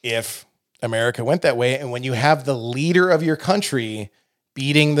if America went that way. And when you have the leader of your country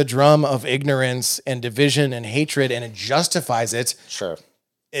beating the drum of ignorance and division and hatred, and it justifies it. Sure.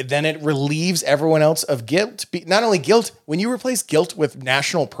 Then it relieves everyone else of guilt. Not only guilt, when you replace guilt with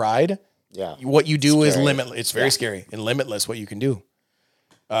national pride, what you do is limitless. It's very scary and limitless what you can do.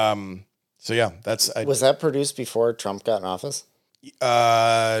 So yeah, was that produced before Trump got in office?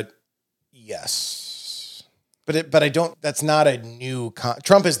 Yes, but I don't. That's not a new.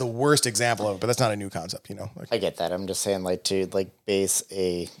 Trump is the worst example of it, but that's not a new concept. You know, I get that. I'm just saying, like, to like base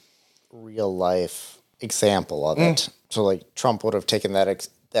a real life example of it. So like Trump would have taken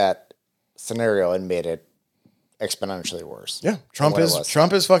that scenario and made it exponentially worse. Yeah, Trump is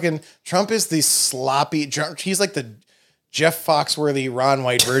the sloppy. He's like the Jeff Foxworthy, Ron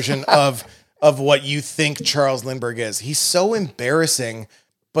White version of what you think Charles Lindbergh is. He's so embarrassing,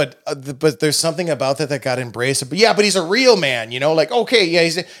 but there's something about that got embraced. But yeah, but he's a real man, you know. Like okay,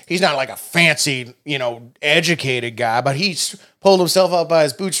 yeah, he's not like a fancy, you know, educated guy, but he pulled himself up by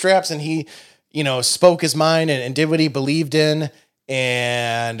his bootstraps and he, you know, spoke his mind and did what he believed in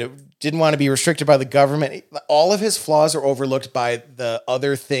and didn't want to be restricted by the government. All of his flaws are overlooked by the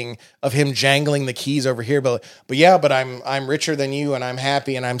other thing of him jangling the keys over here. But I'm richer than you and I'm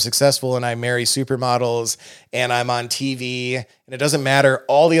happy and I'm successful and I marry supermodels and I'm on TV and it doesn't matter.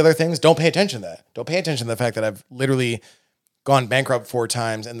 All the other things, don't pay attention to that. Don't pay attention to the fact that I've literally gone bankrupt 4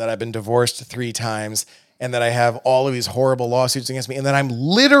 times and that I've been divorced 3 times and that I have all of these horrible lawsuits against me and that I'm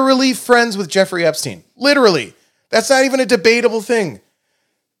literally friends with Jeffrey Epstein. Literally. That's not even a debatable thing.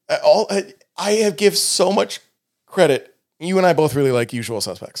 I give so much credit. You and I both really like Usual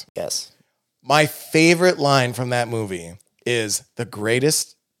Suspects. Yes. My favorite line from that movie is the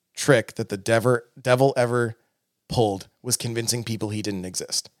greatest trick that the devil ever pulled was convincing people he didn't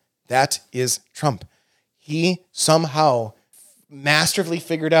exist. That is Trump. He somehow masterfully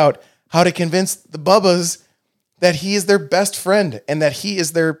figured out how to convince the Bubbas that he is their best friend and that he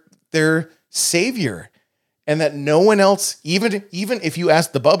is their savior. And that no one else, even if you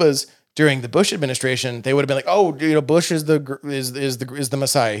asked the Bubbas during the Bush administration, they would have been like, "Oh, you know, Bush is the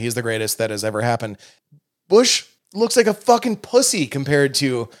Messiah. He's the greatest that has ever happened." Bush looks like a fucking pussy compared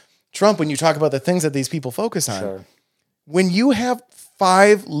to Trump when you talk about the things that these people focus on. Sure. When you have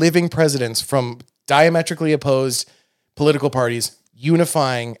 5 living presidents from diametrically opposed political parties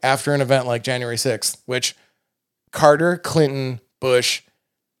unifying after an event like January 6th, which Carter, Clinton, Bush,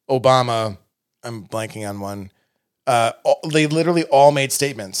 Obama, I'm blanking on one. They literally all made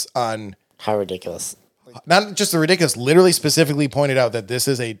statements on How ridiculous. not just the ridiculous, literally specifically pointed out that this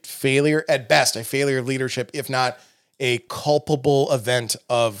is a failure, at best, a failure of leadership, if not a culpable event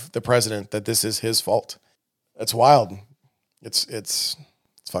of the president, that this is his fault. That's wild. It's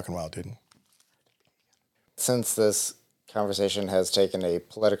fucking wild, dude. Since this conversation has taken a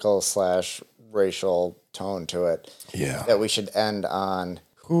political / racial tone to it, Yeah. that we should end on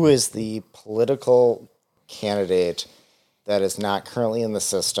who is the political candidate that is not currently in the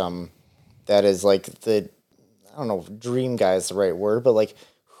system, that is like the, I don't know, dream guy is the right word, but like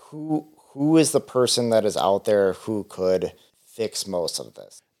who is the person that is out there who could fix most of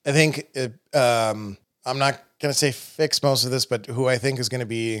this? I think I'm not going to say fix most of this, but who I think is going to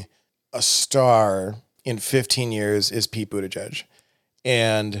be a star in 15 years is Pete Buttigieg.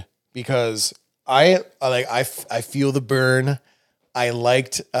 And because I feel the burn. I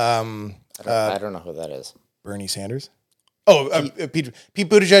liked I don't know who that is. Bernie Sanders. Oh, Pete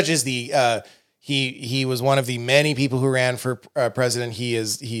Buttigieg is the he was one of the many people who ran for president.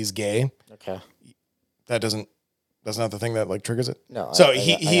 He's gay. Okay. That's not the thing that like triggers it. No. So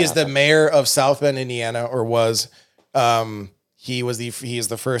he is the mayor of South Bend, Indiana, or was. He is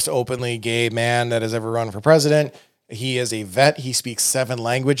the first openly gay man that has ever run for president. He is a vet. He speaks 7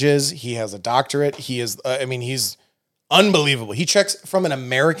 languages. He has a doctorate. He is. He's unbelievable. He checks from an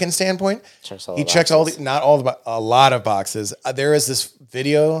American standpoint. A lot of boxes. There is this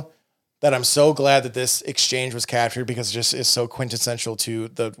video that I'm so glad that this exchange was captured because it just is so quintessential to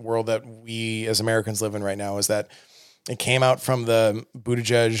the world that we as Americans live in right now. Is that it came out from the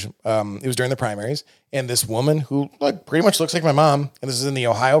Buttigieg. It was during the primaries, and this woman who like pretty much looks like my mom, and this is in the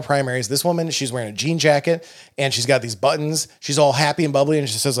Ohio primaries. This woman, she's wearing a jean jacket and she's got these buttons. She's all happy and bubbly, and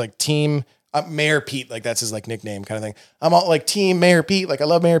she says like Team Mayor Pete, like that's his like nickname kind of thing. I'm all like Team Mayor Pete, like I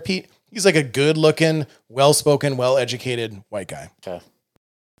love Mayor Pete. He's like a good looking, well spoken, well educated white guy. Okay.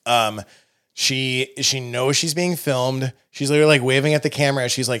 She knows she's being filmed. She's literally like waving at the camera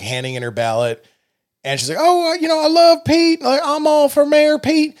as she's like handing in her ballot. And she's like, oh, I love Pete. Like, I'm all for Mayor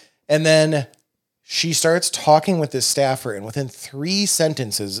Pete. And then she starts talking with this staffer. And within 3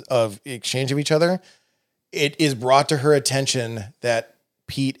 sentences of exchange of each other, it is brought to her attention that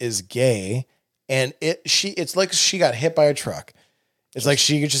Pete is gay. And it's like she got hit by a truck. It's like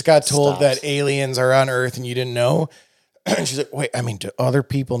she just got told that aliens are on Earth and you didn't know. And she's like, wait, do other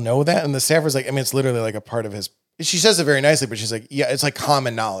people know that? And the staffer's like, it's literally like a part of his. She says it very nicely, but she's like, yeah, it's like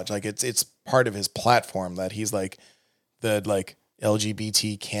common knowledge. Like it's part of his platform that he's like the like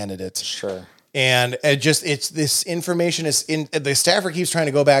LGBT candidate. Sure. And it's this information is in the staffer keeps trying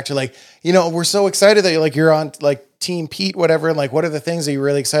to go back to like, we're so excited that you're on like Team Pete, whatever. And like, what are the things that you're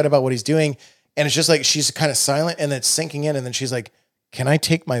really excited about what he's doing? And it's just like, she's kind of silent and it's sinking in. And then she's like, can I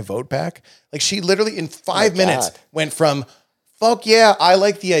take my vote back? Like she literally in 5 minutes went from, fuck yeah, I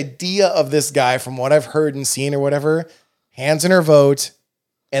like the idea of this guy from what I've heard and seen or whatever, hands in her vote,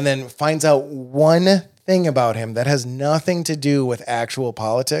 and then finds out one thing about him that has nothing to do with actual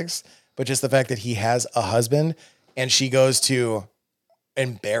politics, but just the fact that he has a husband, and she goes to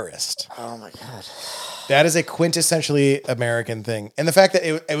embarrassed. Oh my God. That is a quintessentially American thing. And the fact that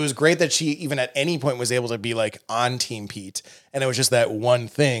it was great that she even at any point was able to be like on Team Pete, and it was just that one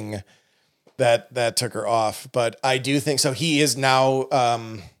thing that took her off. But I do think so. He is now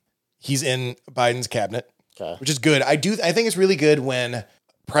he's in Biden's cabinet, which is good. I think it's really good when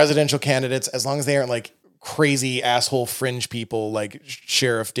presidential candidates, as long as they aren't like crazy asshole fringe people like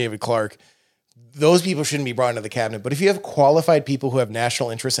Sheriff David Clark, those people shouldn't be brought into the cabinet. But if you have qualified people who have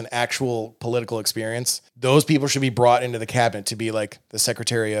national interest and actual political experience, those people should be brought into the cabinet to be like the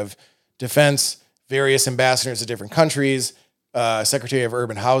Secretary of Defense, various ambassadors to different countries, Secretary of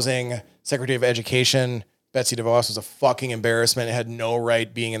Urban Housing, Secretary of Education. Betsy DeVos was a fucking embarrassment. It had no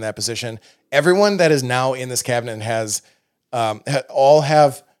right being in that position. Everyone that is now in this cabinet and has all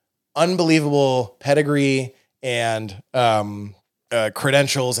have unbelievable pedigree and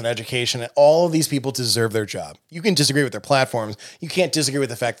credentials and education. And all of these people deserve their job. You can disagree with their platforms. You can't disagree with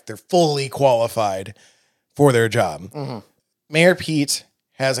the fact that they're fully qualified for their job. Mm-hmm. Mayor Pete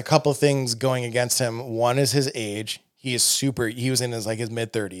has a couple things going against him. One is his age. He was in his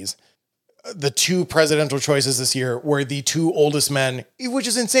mid 30s. The 2 presidential choices this year were the 2 oldest men, which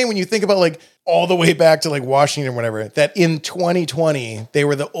is insane when you think about like all the way back to like Washington or whatever, that in 2020, they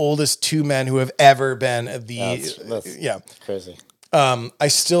were the oldest 2 men who have ever been that's yeah. Crazy. I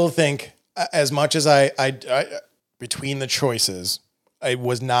still think, as much as I between the choices, it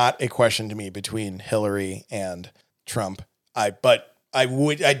was not a question to me between Hillary and Trump. But I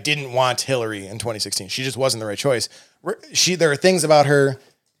didn't want Hillary in 2016. She just wasn't the right choice. There are things about her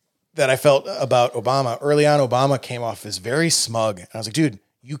that I felt about Obama. Early on, Obama came off as very smug. And I was like, dude,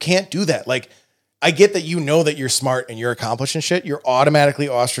 you can't do that. Like, I get that you know that you're smart and you're accomplished and shit. You're automatically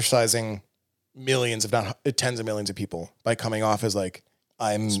ostracizing millions, if not tens of millions of people by coming off as like,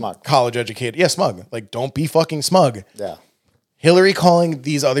 I'm Smug. college educated. Yeah, smug. Like, don't be fucking smug. Yeah. Hillary calling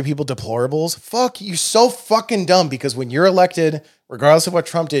these other people deplorables. Fuck, you're so fucking dumb, because when you're elected, regardless of what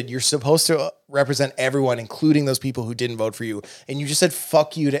Trump did, you're supposed to represent everyone, including those people who didn't vote for you. And you just said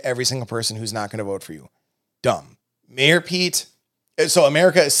fuck you to every single person who's not going to vote for you. Dumb. Mayor Pete. So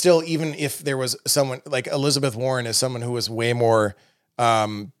America is still, even if there was someone like Elizabeth Warren is someone who was way more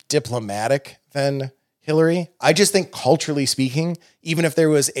diplomatic than Hillary. I just think culturally speaking, even if there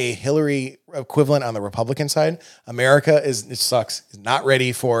was a Hillary equivalent on the Republican side, America is not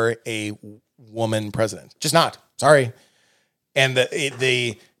ready for a woman president. Just not. Sorry. And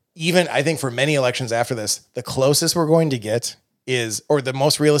even I think for many elections after this, the closest we're going to get is, or the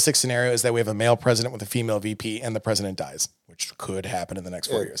most realistic scenario is that we have a male president with a female VP and the president dies, which could happen in the next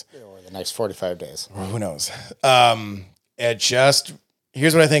 4 years. Or the next 45 days. Or who knows?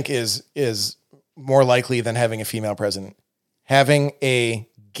 Here's what I think is more likely than having a female president. Having a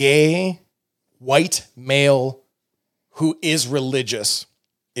gay white male who is religious.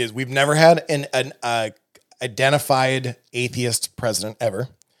 We've never had an identified atheist president ever.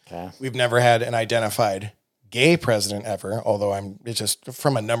 Okay. We've never had an identified gay president ever, although it's just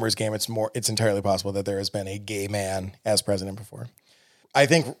from a numbers game, it's entirely possible that there has been a gay man as president before. I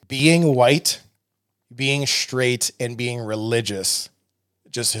think being white, being straight, and being religious,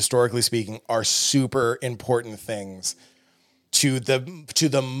 just historically speaking, are super important things to the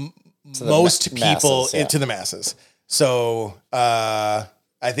most people, masses, yeah. To the masses. So I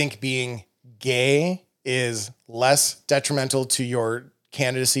think being gay is less detrimental to your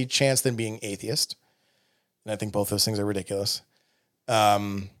candidacy chance than being atheist. And I think both those things are ridiculous. I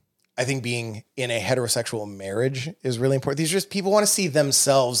think being in a heterosexual marriage is really important. These are just, people want to see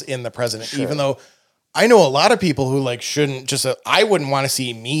themselves in the president, sure. Even though I know a lot of people who like shouldn't just, I wouldn't want to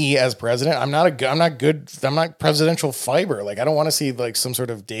see me as president. I'm not presidential fiber. Like, I don't want to see like some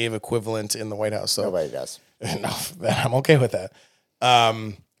sort of Dave equivalent in the White House. So nobody does. No, I'm okay with that.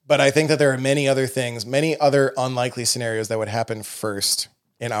 But I think that there are many other things, many other unlikely scenarios that would happen first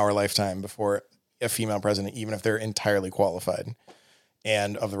in our lifetime before a female president, even if they're entirely qualified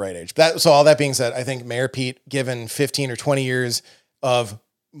and of the right age. So all that being said, I think Mayor Pete, given 15 or 20 years of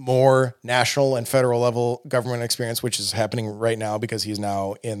more national and federal level government experience, which is happening right now because he's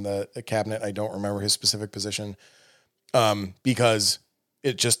now in the cabinet. I don't remember his specific position, because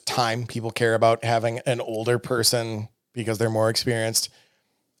it's just time. People care about having an older person because they're more experienced.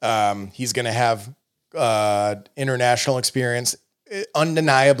 He's going to have international experience,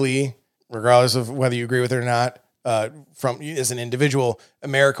 undeniably, regardless of whether you agree with it or not. From as an individual,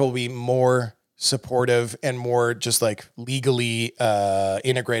 America will be more supportive and more just like legally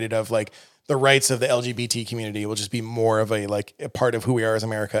integrated of like the rights of the LGBT community will just be more of a part of who we are as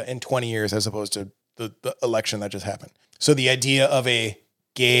America in 20 years as opposed to the election that just happened. So the idea of a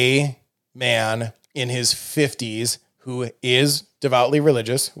gay man in his 50s who is devoutly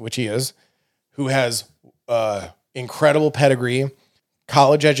religious, which he is, who has incredible pedigree,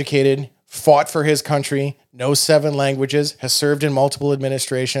 college educated, fought for his country, knows 7 languages, has served in multiple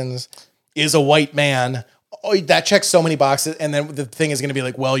administrations, is a white man. Oh, that checks so many boxes. And then the thing is going to be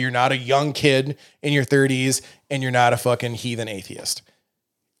like, well, you're not a young kid in your 30s and you're not a fucking heathen atheist.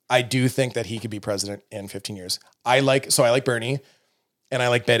 I do think that he could be president in 15 years. I like Bernie and I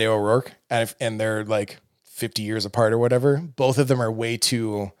like Beto O'Rourke, and they're like 50 years apart or whatever. Both of them are way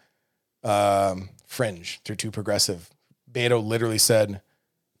too fringe. They're too progressive. Beto literally said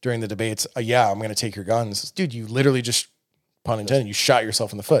during the debates, yeah, I'm going to take your guns. Dude, you literally just, pun intended, you shot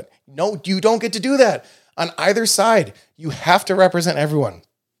yourself in the foot. No, you don't get to do that. On either side, you have to represent everyone.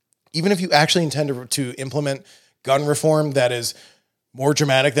 Even if you actually intend to implement gun reform that is more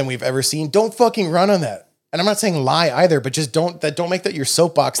dramatic than we've ever seen, don't fucking run on that. And I'm not saying lie either, but just don't make that your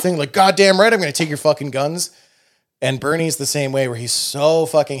soapbox thing. Like, goddamn right, I'm going to take your fucking guns. And Bernie's the same way, where he's so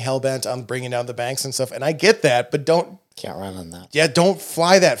fucking hell-bent on bringing down the banks and stuff. And I get that, but can't run on that. Yeah, don't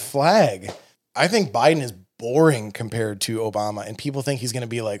fly that flag. I think Biden is boring compared to Obama, and people think he's going to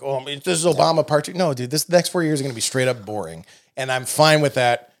be like, oh, this is Obama part 2. No, dude, this next 4 years are going to be straight up boring. And I'm fine with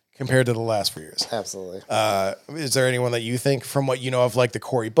that compared to the last 4 years. Absolutely. Is there anyone that you think, from what you know of, like the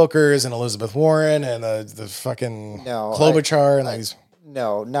Cory Bookers and Elizabeth Warren and the fucking Klobuchar and these?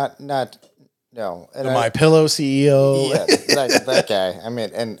 No, not no. And the My Pillow CEO. Yeah, that guy. I mean,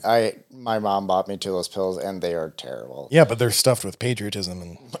 and my mom bought me 2 of those pills, and they are terrible. Yeah, but they're stuffed with patriotism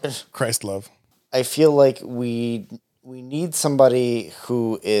and Christ love. I feel like we need somebody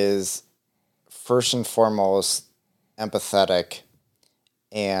who is first and foremost empathetic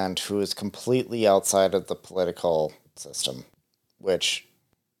and who is completely outside of the political system, which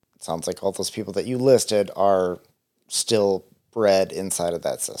sounds like all those people that you listed are still bred inside of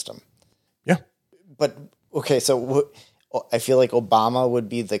that system. Yeah. But, okay, so I feel like Obama would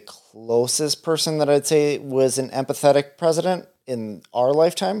be the closest person that I'd say was an empathetic president in our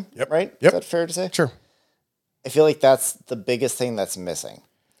lifetime, right? Yep. Is that fair to say? Sure. I feel like that's the biggest thing that's missing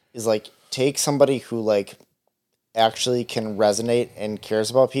is like take somebody who like actually can resonate and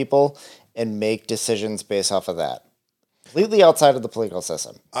cares about people and make decisions based off of that. Completely outside of the political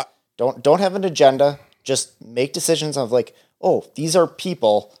system. Don't have an agenda. Just make decisions of like, oh, these are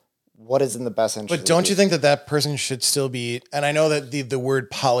people. What is in the best interest? But don't you think that person should still be, and I know that the word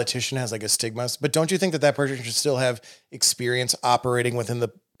politician has like a stigma, but don't you think that person should still have experience operating within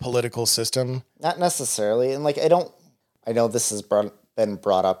the political system? Not necessarily. And like, I know this has been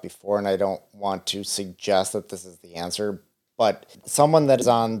brought up before, and I don't want to suggest that this is the answer, but someone that is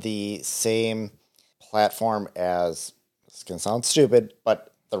on the same platform as, this can sound stupid,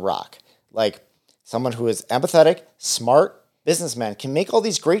 but The Rock. Like, someone who is empathetic, smart, businessman, can make all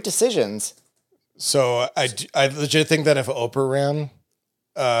these great decisions. So I legit think that if Oprah ran,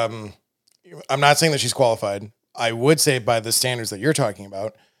 I'm not saying that she's qualified. I would say by the standards that you're talking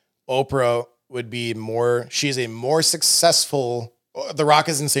about, Oprah would be she's a more successful, The Rock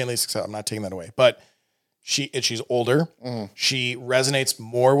is insanely successful. I'm not taking that away, but she's older. Mm. She resonates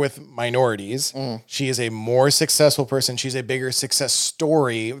more with minorities. Mm. She is a more successful person. She's a bigger success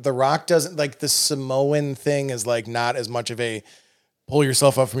story. The Rock doesn't, like, the Samoan thing is like not as much of a pull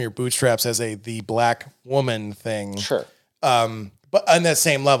yourself up from your bootstraps as the black woman thing. Sure. But on that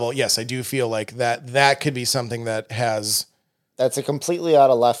same level, yes, I do feel like that could be something that has. That's a completely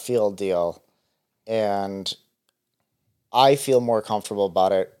out of left field deal. And I feel more comfortable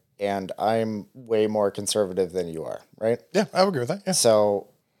about it. And I'm way more conservative than you are, right? Yeah, I would agree with that. Yeah. So,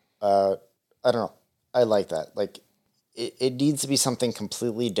 I don't know. I like that. Like, it needs to be something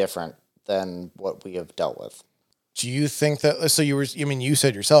completely different than what we have dealt with. Do you think that? So you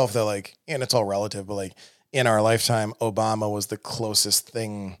said yourself that, like, and it's all relative, but like in our lifetime, Obama was the closest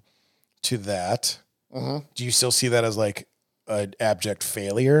thing to that. Mm-hmm. Do you still see that as like an abject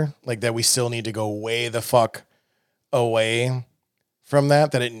failure? Like that we still need to go way the fuck away from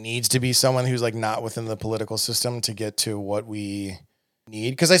that it needs to be someone who's like not within the political system to get to what we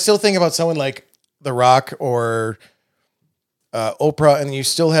need? Because I still think about someone like The Rock or Oprah, and you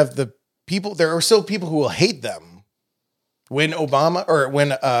still have the people. There are still people who will hate them. When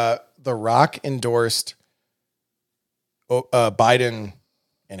The Rock endorsed Biden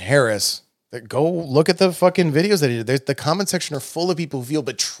and Harris, go look at the fucking videos that he did. The comment section are full of people who feel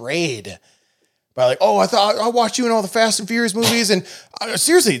betrayed. By like, oh, I watched you in all the Fast and Furious movies. And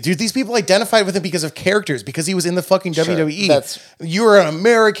seriously, dude, these people identified with him because of characters, because he was in the fucking WWE. You're an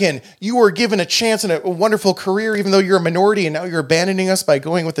American. You were given a chance and a wonderful career, even though you're a minority, and now you're abandoning us by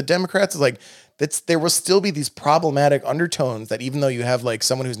going with the Democrats. It's like, there will still be these problematic undertones that even though you have like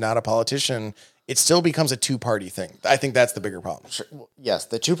someone who's not a politician, it still becomes a two-party thing. I think that's the bigger problem. Sure. Yes,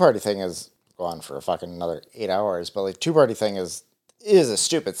 the two-party thing is going for a fucking another 8 hours, but like two-party thing is a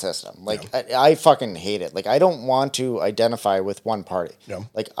stupid system. Like, yeah. I fucking hate it. Like, I don't want to identify with one party. No.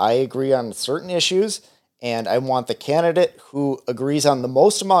 Like, I agree on certain issues, and I want the candidate who agrees on the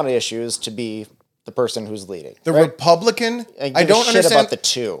most amount of issues to be the person who's leading. The right? Republican, I don't understand about the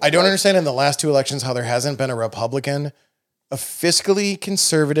two. I don't understand in the last 2 elections how there hasn't been a Republican, a fiscally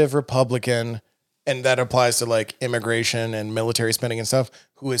conservative Republican, and that applies to like immigration and military spending and stuff,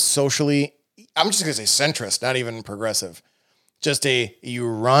 who is socially, I'm just going to say centrist, not even progressive. Just you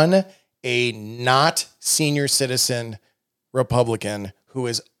run a not senior citizen Republican who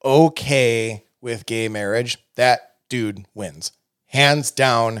is okay with gay marriage. That dude wins. Hands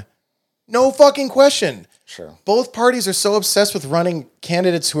down. No fucking question. Sure. Both parties are so obsessed with running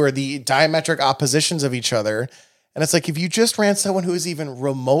candidates who are the diametric oppositions of each other. And it's like, if you just ran someone who is even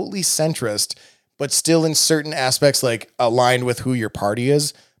remotely centrist, but still in certain aspects, like aligned with who your party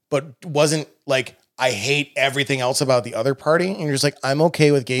is, but wasn't like, I hate everything else about the other party. And you're just like, I'm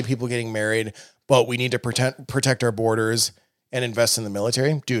okay with gay people getting married, but we need to protect our borders and invest in the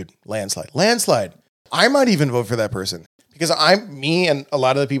military. Dude, landslide. I might even vote for that person Because me and a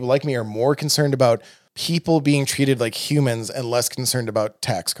lot of the people like me are more concerned about people being treated like humans and less concerned about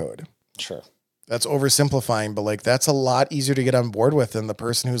tax code. Sure. That's oversimplifying, but like that's a lot easier to get on board with than the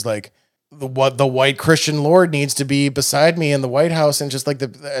person who's like, the white Christian Lord needs to be beside me in the White House, and just like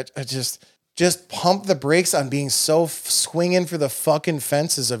just pump the brakes on being so swinging for the fucking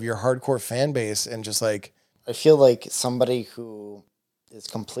fences of your hardcore fan base, and just like, I feel like somebody who is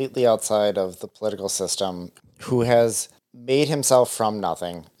completely outside of the political system, who has made himself from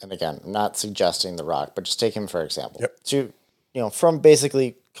nothing, and again, I'm not suggesting The Rock, but just take him for example. Yep. To from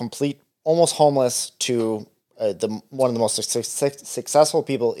basically complete, almost homeless to one of the most successful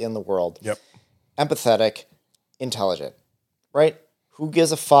people in the world. Yep. Empathetic, intelligent, right? Who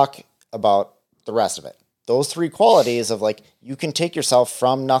gives a fuck about the rest of it? Those three qualities of like, you can take yourself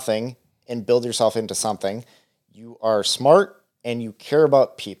from nothing and build yourself into something. You are smart and you care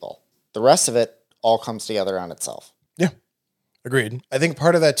about people. The rest of it all comes together on itself. Yeah. Agreed. I think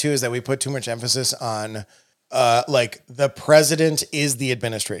part of that too is that we put too much emphasis on like the president is the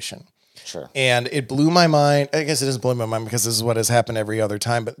administration. Sure. And it blew my mind. I guess it doesn't blow my mind because this is what has happened every other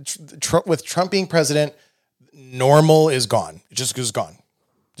time. But with Trump being president, normal is gone. It just is gone.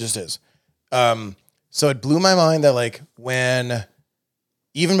 It just is. So it blew my mind that like when,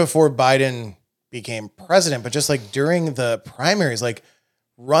 even before Biden became president, but just like during the primaries, like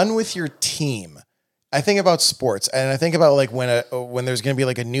run with your team. I think about sports, and I think about like when there's going to be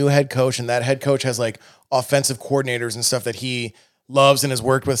like a new head coach, and that head coach has like offensive coordinators and stuff that he loves and has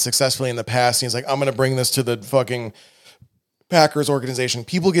worked with successfully in the past. And he's like, I'm going to bring this to the fucking Packers organization.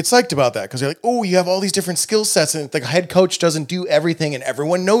 People get psyched about that because they're like, oh, you have all these different skill sets, and the head coach doesn't do everything. And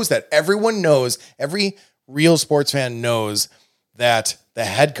everyone knows that. Everyone knows, every real sports fan knows that the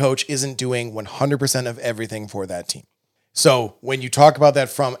head coach isn't doing 100% of everything for that team. So when you talk about that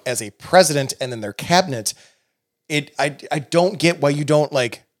from as a president and then their cabinet, I don't get why you don't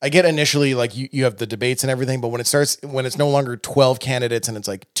like. I get initially like you have the debates and everything, but when it's no longer 12 candidates and it's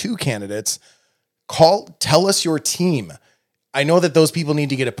like 2 candidates, tell us your team. I know that those people need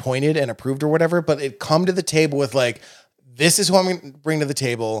to get appointed and approved or whatever, but it come to the table with like, this is who I'm going to bring to the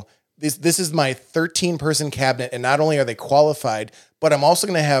table. This is my 13-person cabinet, and not only are they qualified, but I'm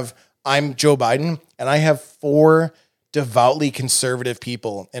Joe Biden, and I have 4 devoutly conservative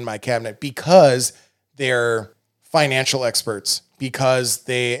people in my cabinet because they're financial experts, because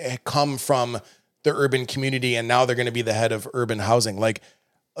they come from the urban community, and now they're going to be the head of urban housing. Like,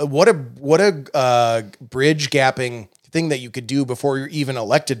 what a bridge gapping thing that you could do before you're even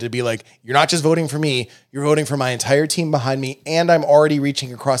elected, to be like, you're not just voting for me, you're voting for my entire team behind me, and I'm already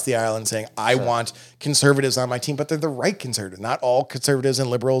reaching across the aisle and saying, I want conservatives on my team, but they're the right conservatives. Not all conservatives and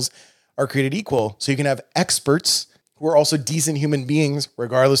liberals are created equal. So you can have experts who are also decent human beings,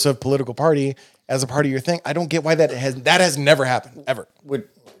 regardless of political party, as a part of your thing. I don't get why that has never happened, ever.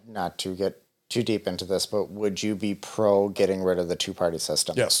 Not to get too deep into this, but would you be pro getting rid of the 2-party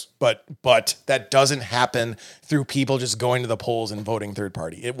system? Yes, but that doesn't happen through people just going to the polls and voting third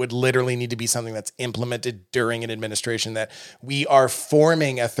party. It would literally need to be something that's implemented during an administration, that we are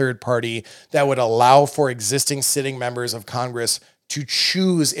forming a third party that would allow for existing sitting members of Congress to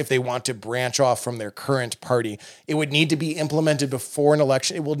choose if they want to branch off from their current party. It would need to be implemented before an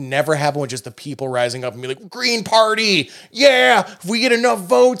election. It will never happen with just the people rising up and be like, Green Party, yeah, if we get enough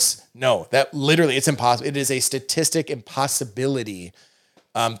votes. No, that literally, it's impossible. It is a statistic impossibility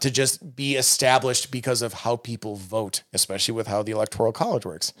to just be established because of how people vote, especially with how the Electoral College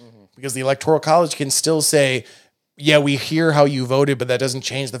works. Mm-hmm. Because the Electoral College can still say, yeah, we hear how you voted, but that doesn't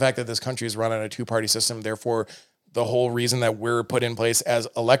change the fact that this country is run on a 2-party system. Therefore, the whole reason that we're put in place as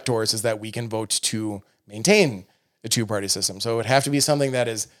electors is that we can vote to maintain the 2-party system. So it would have to be something that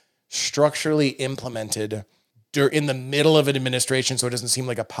is structurally implemented in the middle of an administration, so it doesn't seem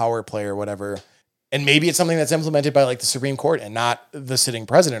like a power play or whatever. And maybe it's something that's implemented by like the Supreme Court and not the sitting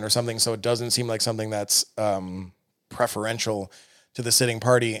president or something, so it doesn't seem like something that's preferential to the sitting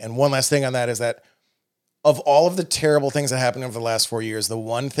party. And one last thing on that is that of all of the terrible things that happened over the last 4 years, the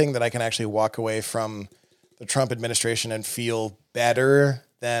one thing that I can actually walk away from the Trump administration and feel better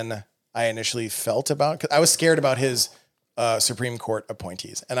than I initially felt about, because I was scared about his Supreme Court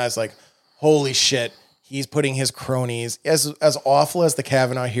appointees. And I was like, holy shit, he's putting his cronies, as awful as the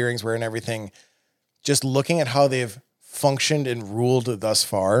Kavanaugh hearings were and everything, just looking at how they've functioned and ruled thus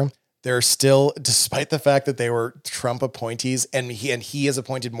far, they're still, despite the fact that they were Trump appointees, and he has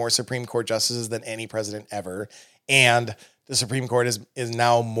appointed more Supreme Court justices than any president ever, and the Supreme Court is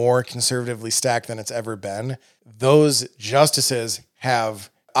now more conservatively stacked than it's ever been. Those justices have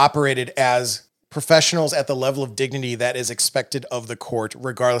operated as professionals at the level of dignity that is expected of the court,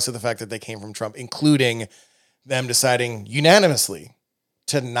 regardless of the fact that they came from Trump, including them deciding unanimously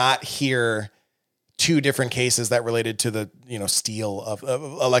to not hear 2 different cases that related to the, steal of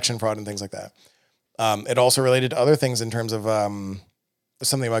election fraud and things like that. It also related to other things in terms of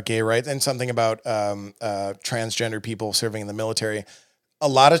something about gay rights and something about transgender people serving in the military. A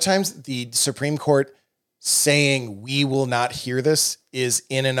lot of times the Supreme Court saying we will not hear this is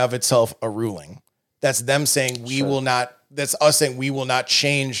in and of itself a ruling. That's them saying we will not, that's us saying we will not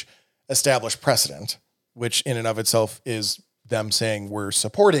change established precedent, which in and of itself is them saying we're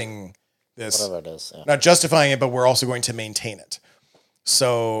supporting this. Whatever it is. Yeah. Not justifying it, but we're also going to maintain it.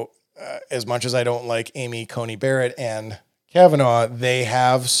 So as much as I don't like Amy Coney Barrett and Kavanaugh, they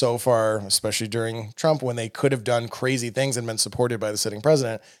have so far, especially during Trump, when they could have done crazy things and been supported by the sitting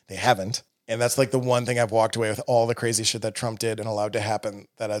president, they haven't. And that's like the one thing I've walked away with all the crazy shit that Trump did and allowed to happen,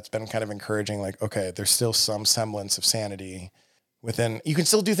 that it's been kind of encouraging. Like, okay, there's still some semblance of sanity within. You can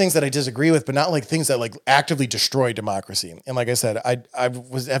still do things that I disagree with, but not like things that like actively destroy democracy. And like I said,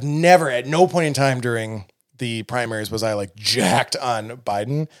 I've never at no point in time during the primaries was I like jacked on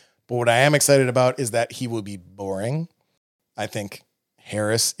Biden. But what I am excited about is that he will be boring. I think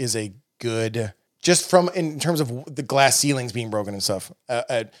Harris is a good, just from in terms of the glass ceilings being broken and stuff.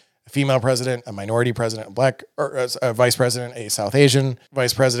 A female president, a minority president, a black or a vice president, a South Asian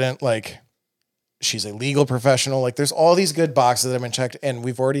vice president. Like, she's a legal professional. Like, there's all these good boxes that have been checked, and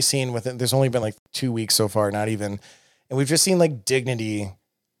we've already seen within. There's only been like 2 weeks so far, not even, and we've just seen like dignity,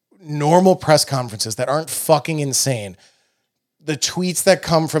 normal press conferences that aren't fucking insane. The tweets that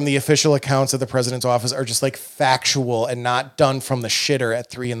come from the official accounts of the president's office are just like factual and not done from the shitter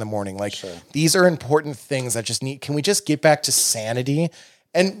at 3 a.m. Like, sure. These are important things that just need, can we just get back to sanity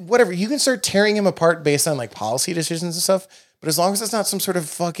and whatever? You can start tearing him apart based on like policy decisions and stuff, but as long as it's not some sort of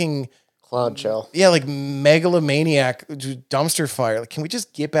fucking cloud show. Yeah. Like megalomaniac dumpster fire. Like, can we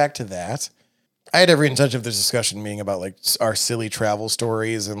just get back to that? I had every intention of this discussion being about like our silly travel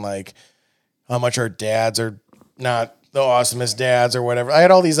stories and like how much our dads are not the awesomest dads or whatever. I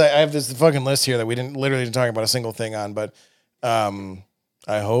had all these, I have this fucking list here that we didn't talk about a single thing on, but I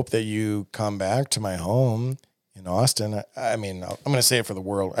hope that you come back to my home in Austin. I mean, I'm going to say it for the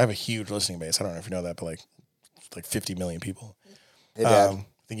world. I have a huge listening base. I don't know if you know that, but like 50 million people. Hey, Dad. I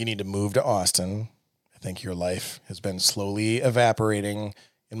think you need to move to Austin. I think your life has been slowly evaporating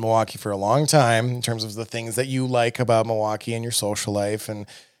in Milwaukee for a long time in terms of the things that you like about Milwaukee and your social life, and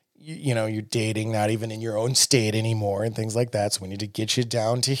you're dating not even in your own state anymore and things like that. So we need to get you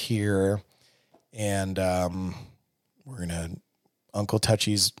down to here. And we're going to, Uncle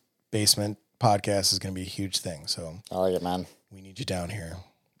Touchy's basement podcast is going to be a huge thing. So I like it, man. We need you down here.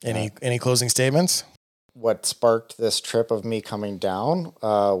 Any closing statements? What sparked this trip of me coming down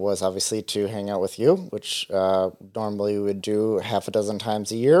was obviously to hang out with you, which normally we would do half a dozen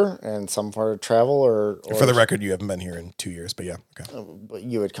times a year, and some for travel or for the record, you haven't been here in 2 years, but yeah, okay. But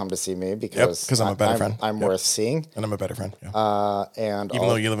you would come to see me because I'm a better friend. I'm worth seeing, and I'm a better friend. Yeah. And even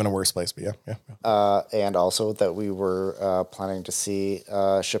though you live in a worse place, but yeah. And also that we were planning to see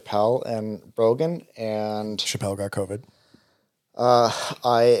Chappelle and Rogan, and Chappelle got COVID.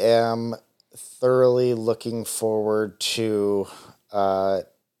 I am thoroughly looking forward to that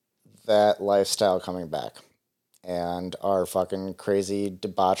lifestyle coming back, and our fucking crazy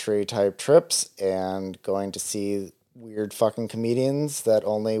debauchery type trips, and going to see weird fucking comedians that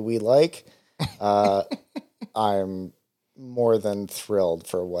only we like. I'm more than thrilled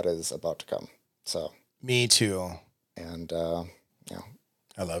for what is about to come. So me too. And yeah,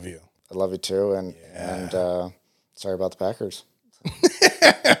 I love you. I love you too. And sorry about the Packers.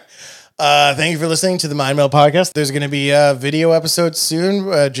 Thank you for listening to the Mind Meld podcast. There's going to be a video episode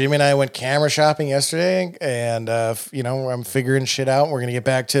soon. Jamie and I went camera shopping yesterday, and I'm figuring shit out. We're going to get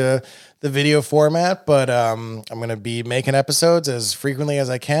back to the video format, but I'm going to be making episodes as frequently as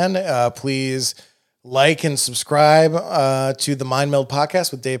I can. Please like and subscribe to the Mind Meld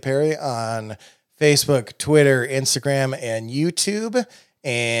podcast with Dave Perry on Facebook, Twitter, Instagram, and YouTube.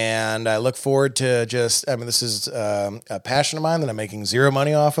 And I look forward to this is a passion of mine that I'm making zero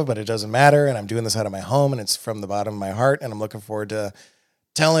money off of, but it doesn't matter. And I'm doing this out of my home, and it's from the bottom of my heart. And I'm looking forward to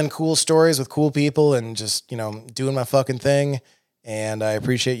telling cool stories with cool people and just, doing my fucking thing. And I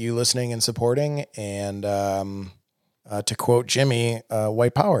appreciate you listening and supporting. And to quote Jimmy,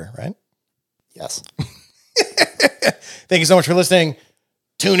 white power, right? Yes. Thank you so much for listening.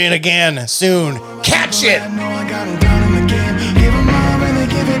 Tune in again soon. Catch it.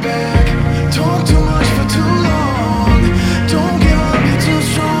 Give it back. Talk too much for too long.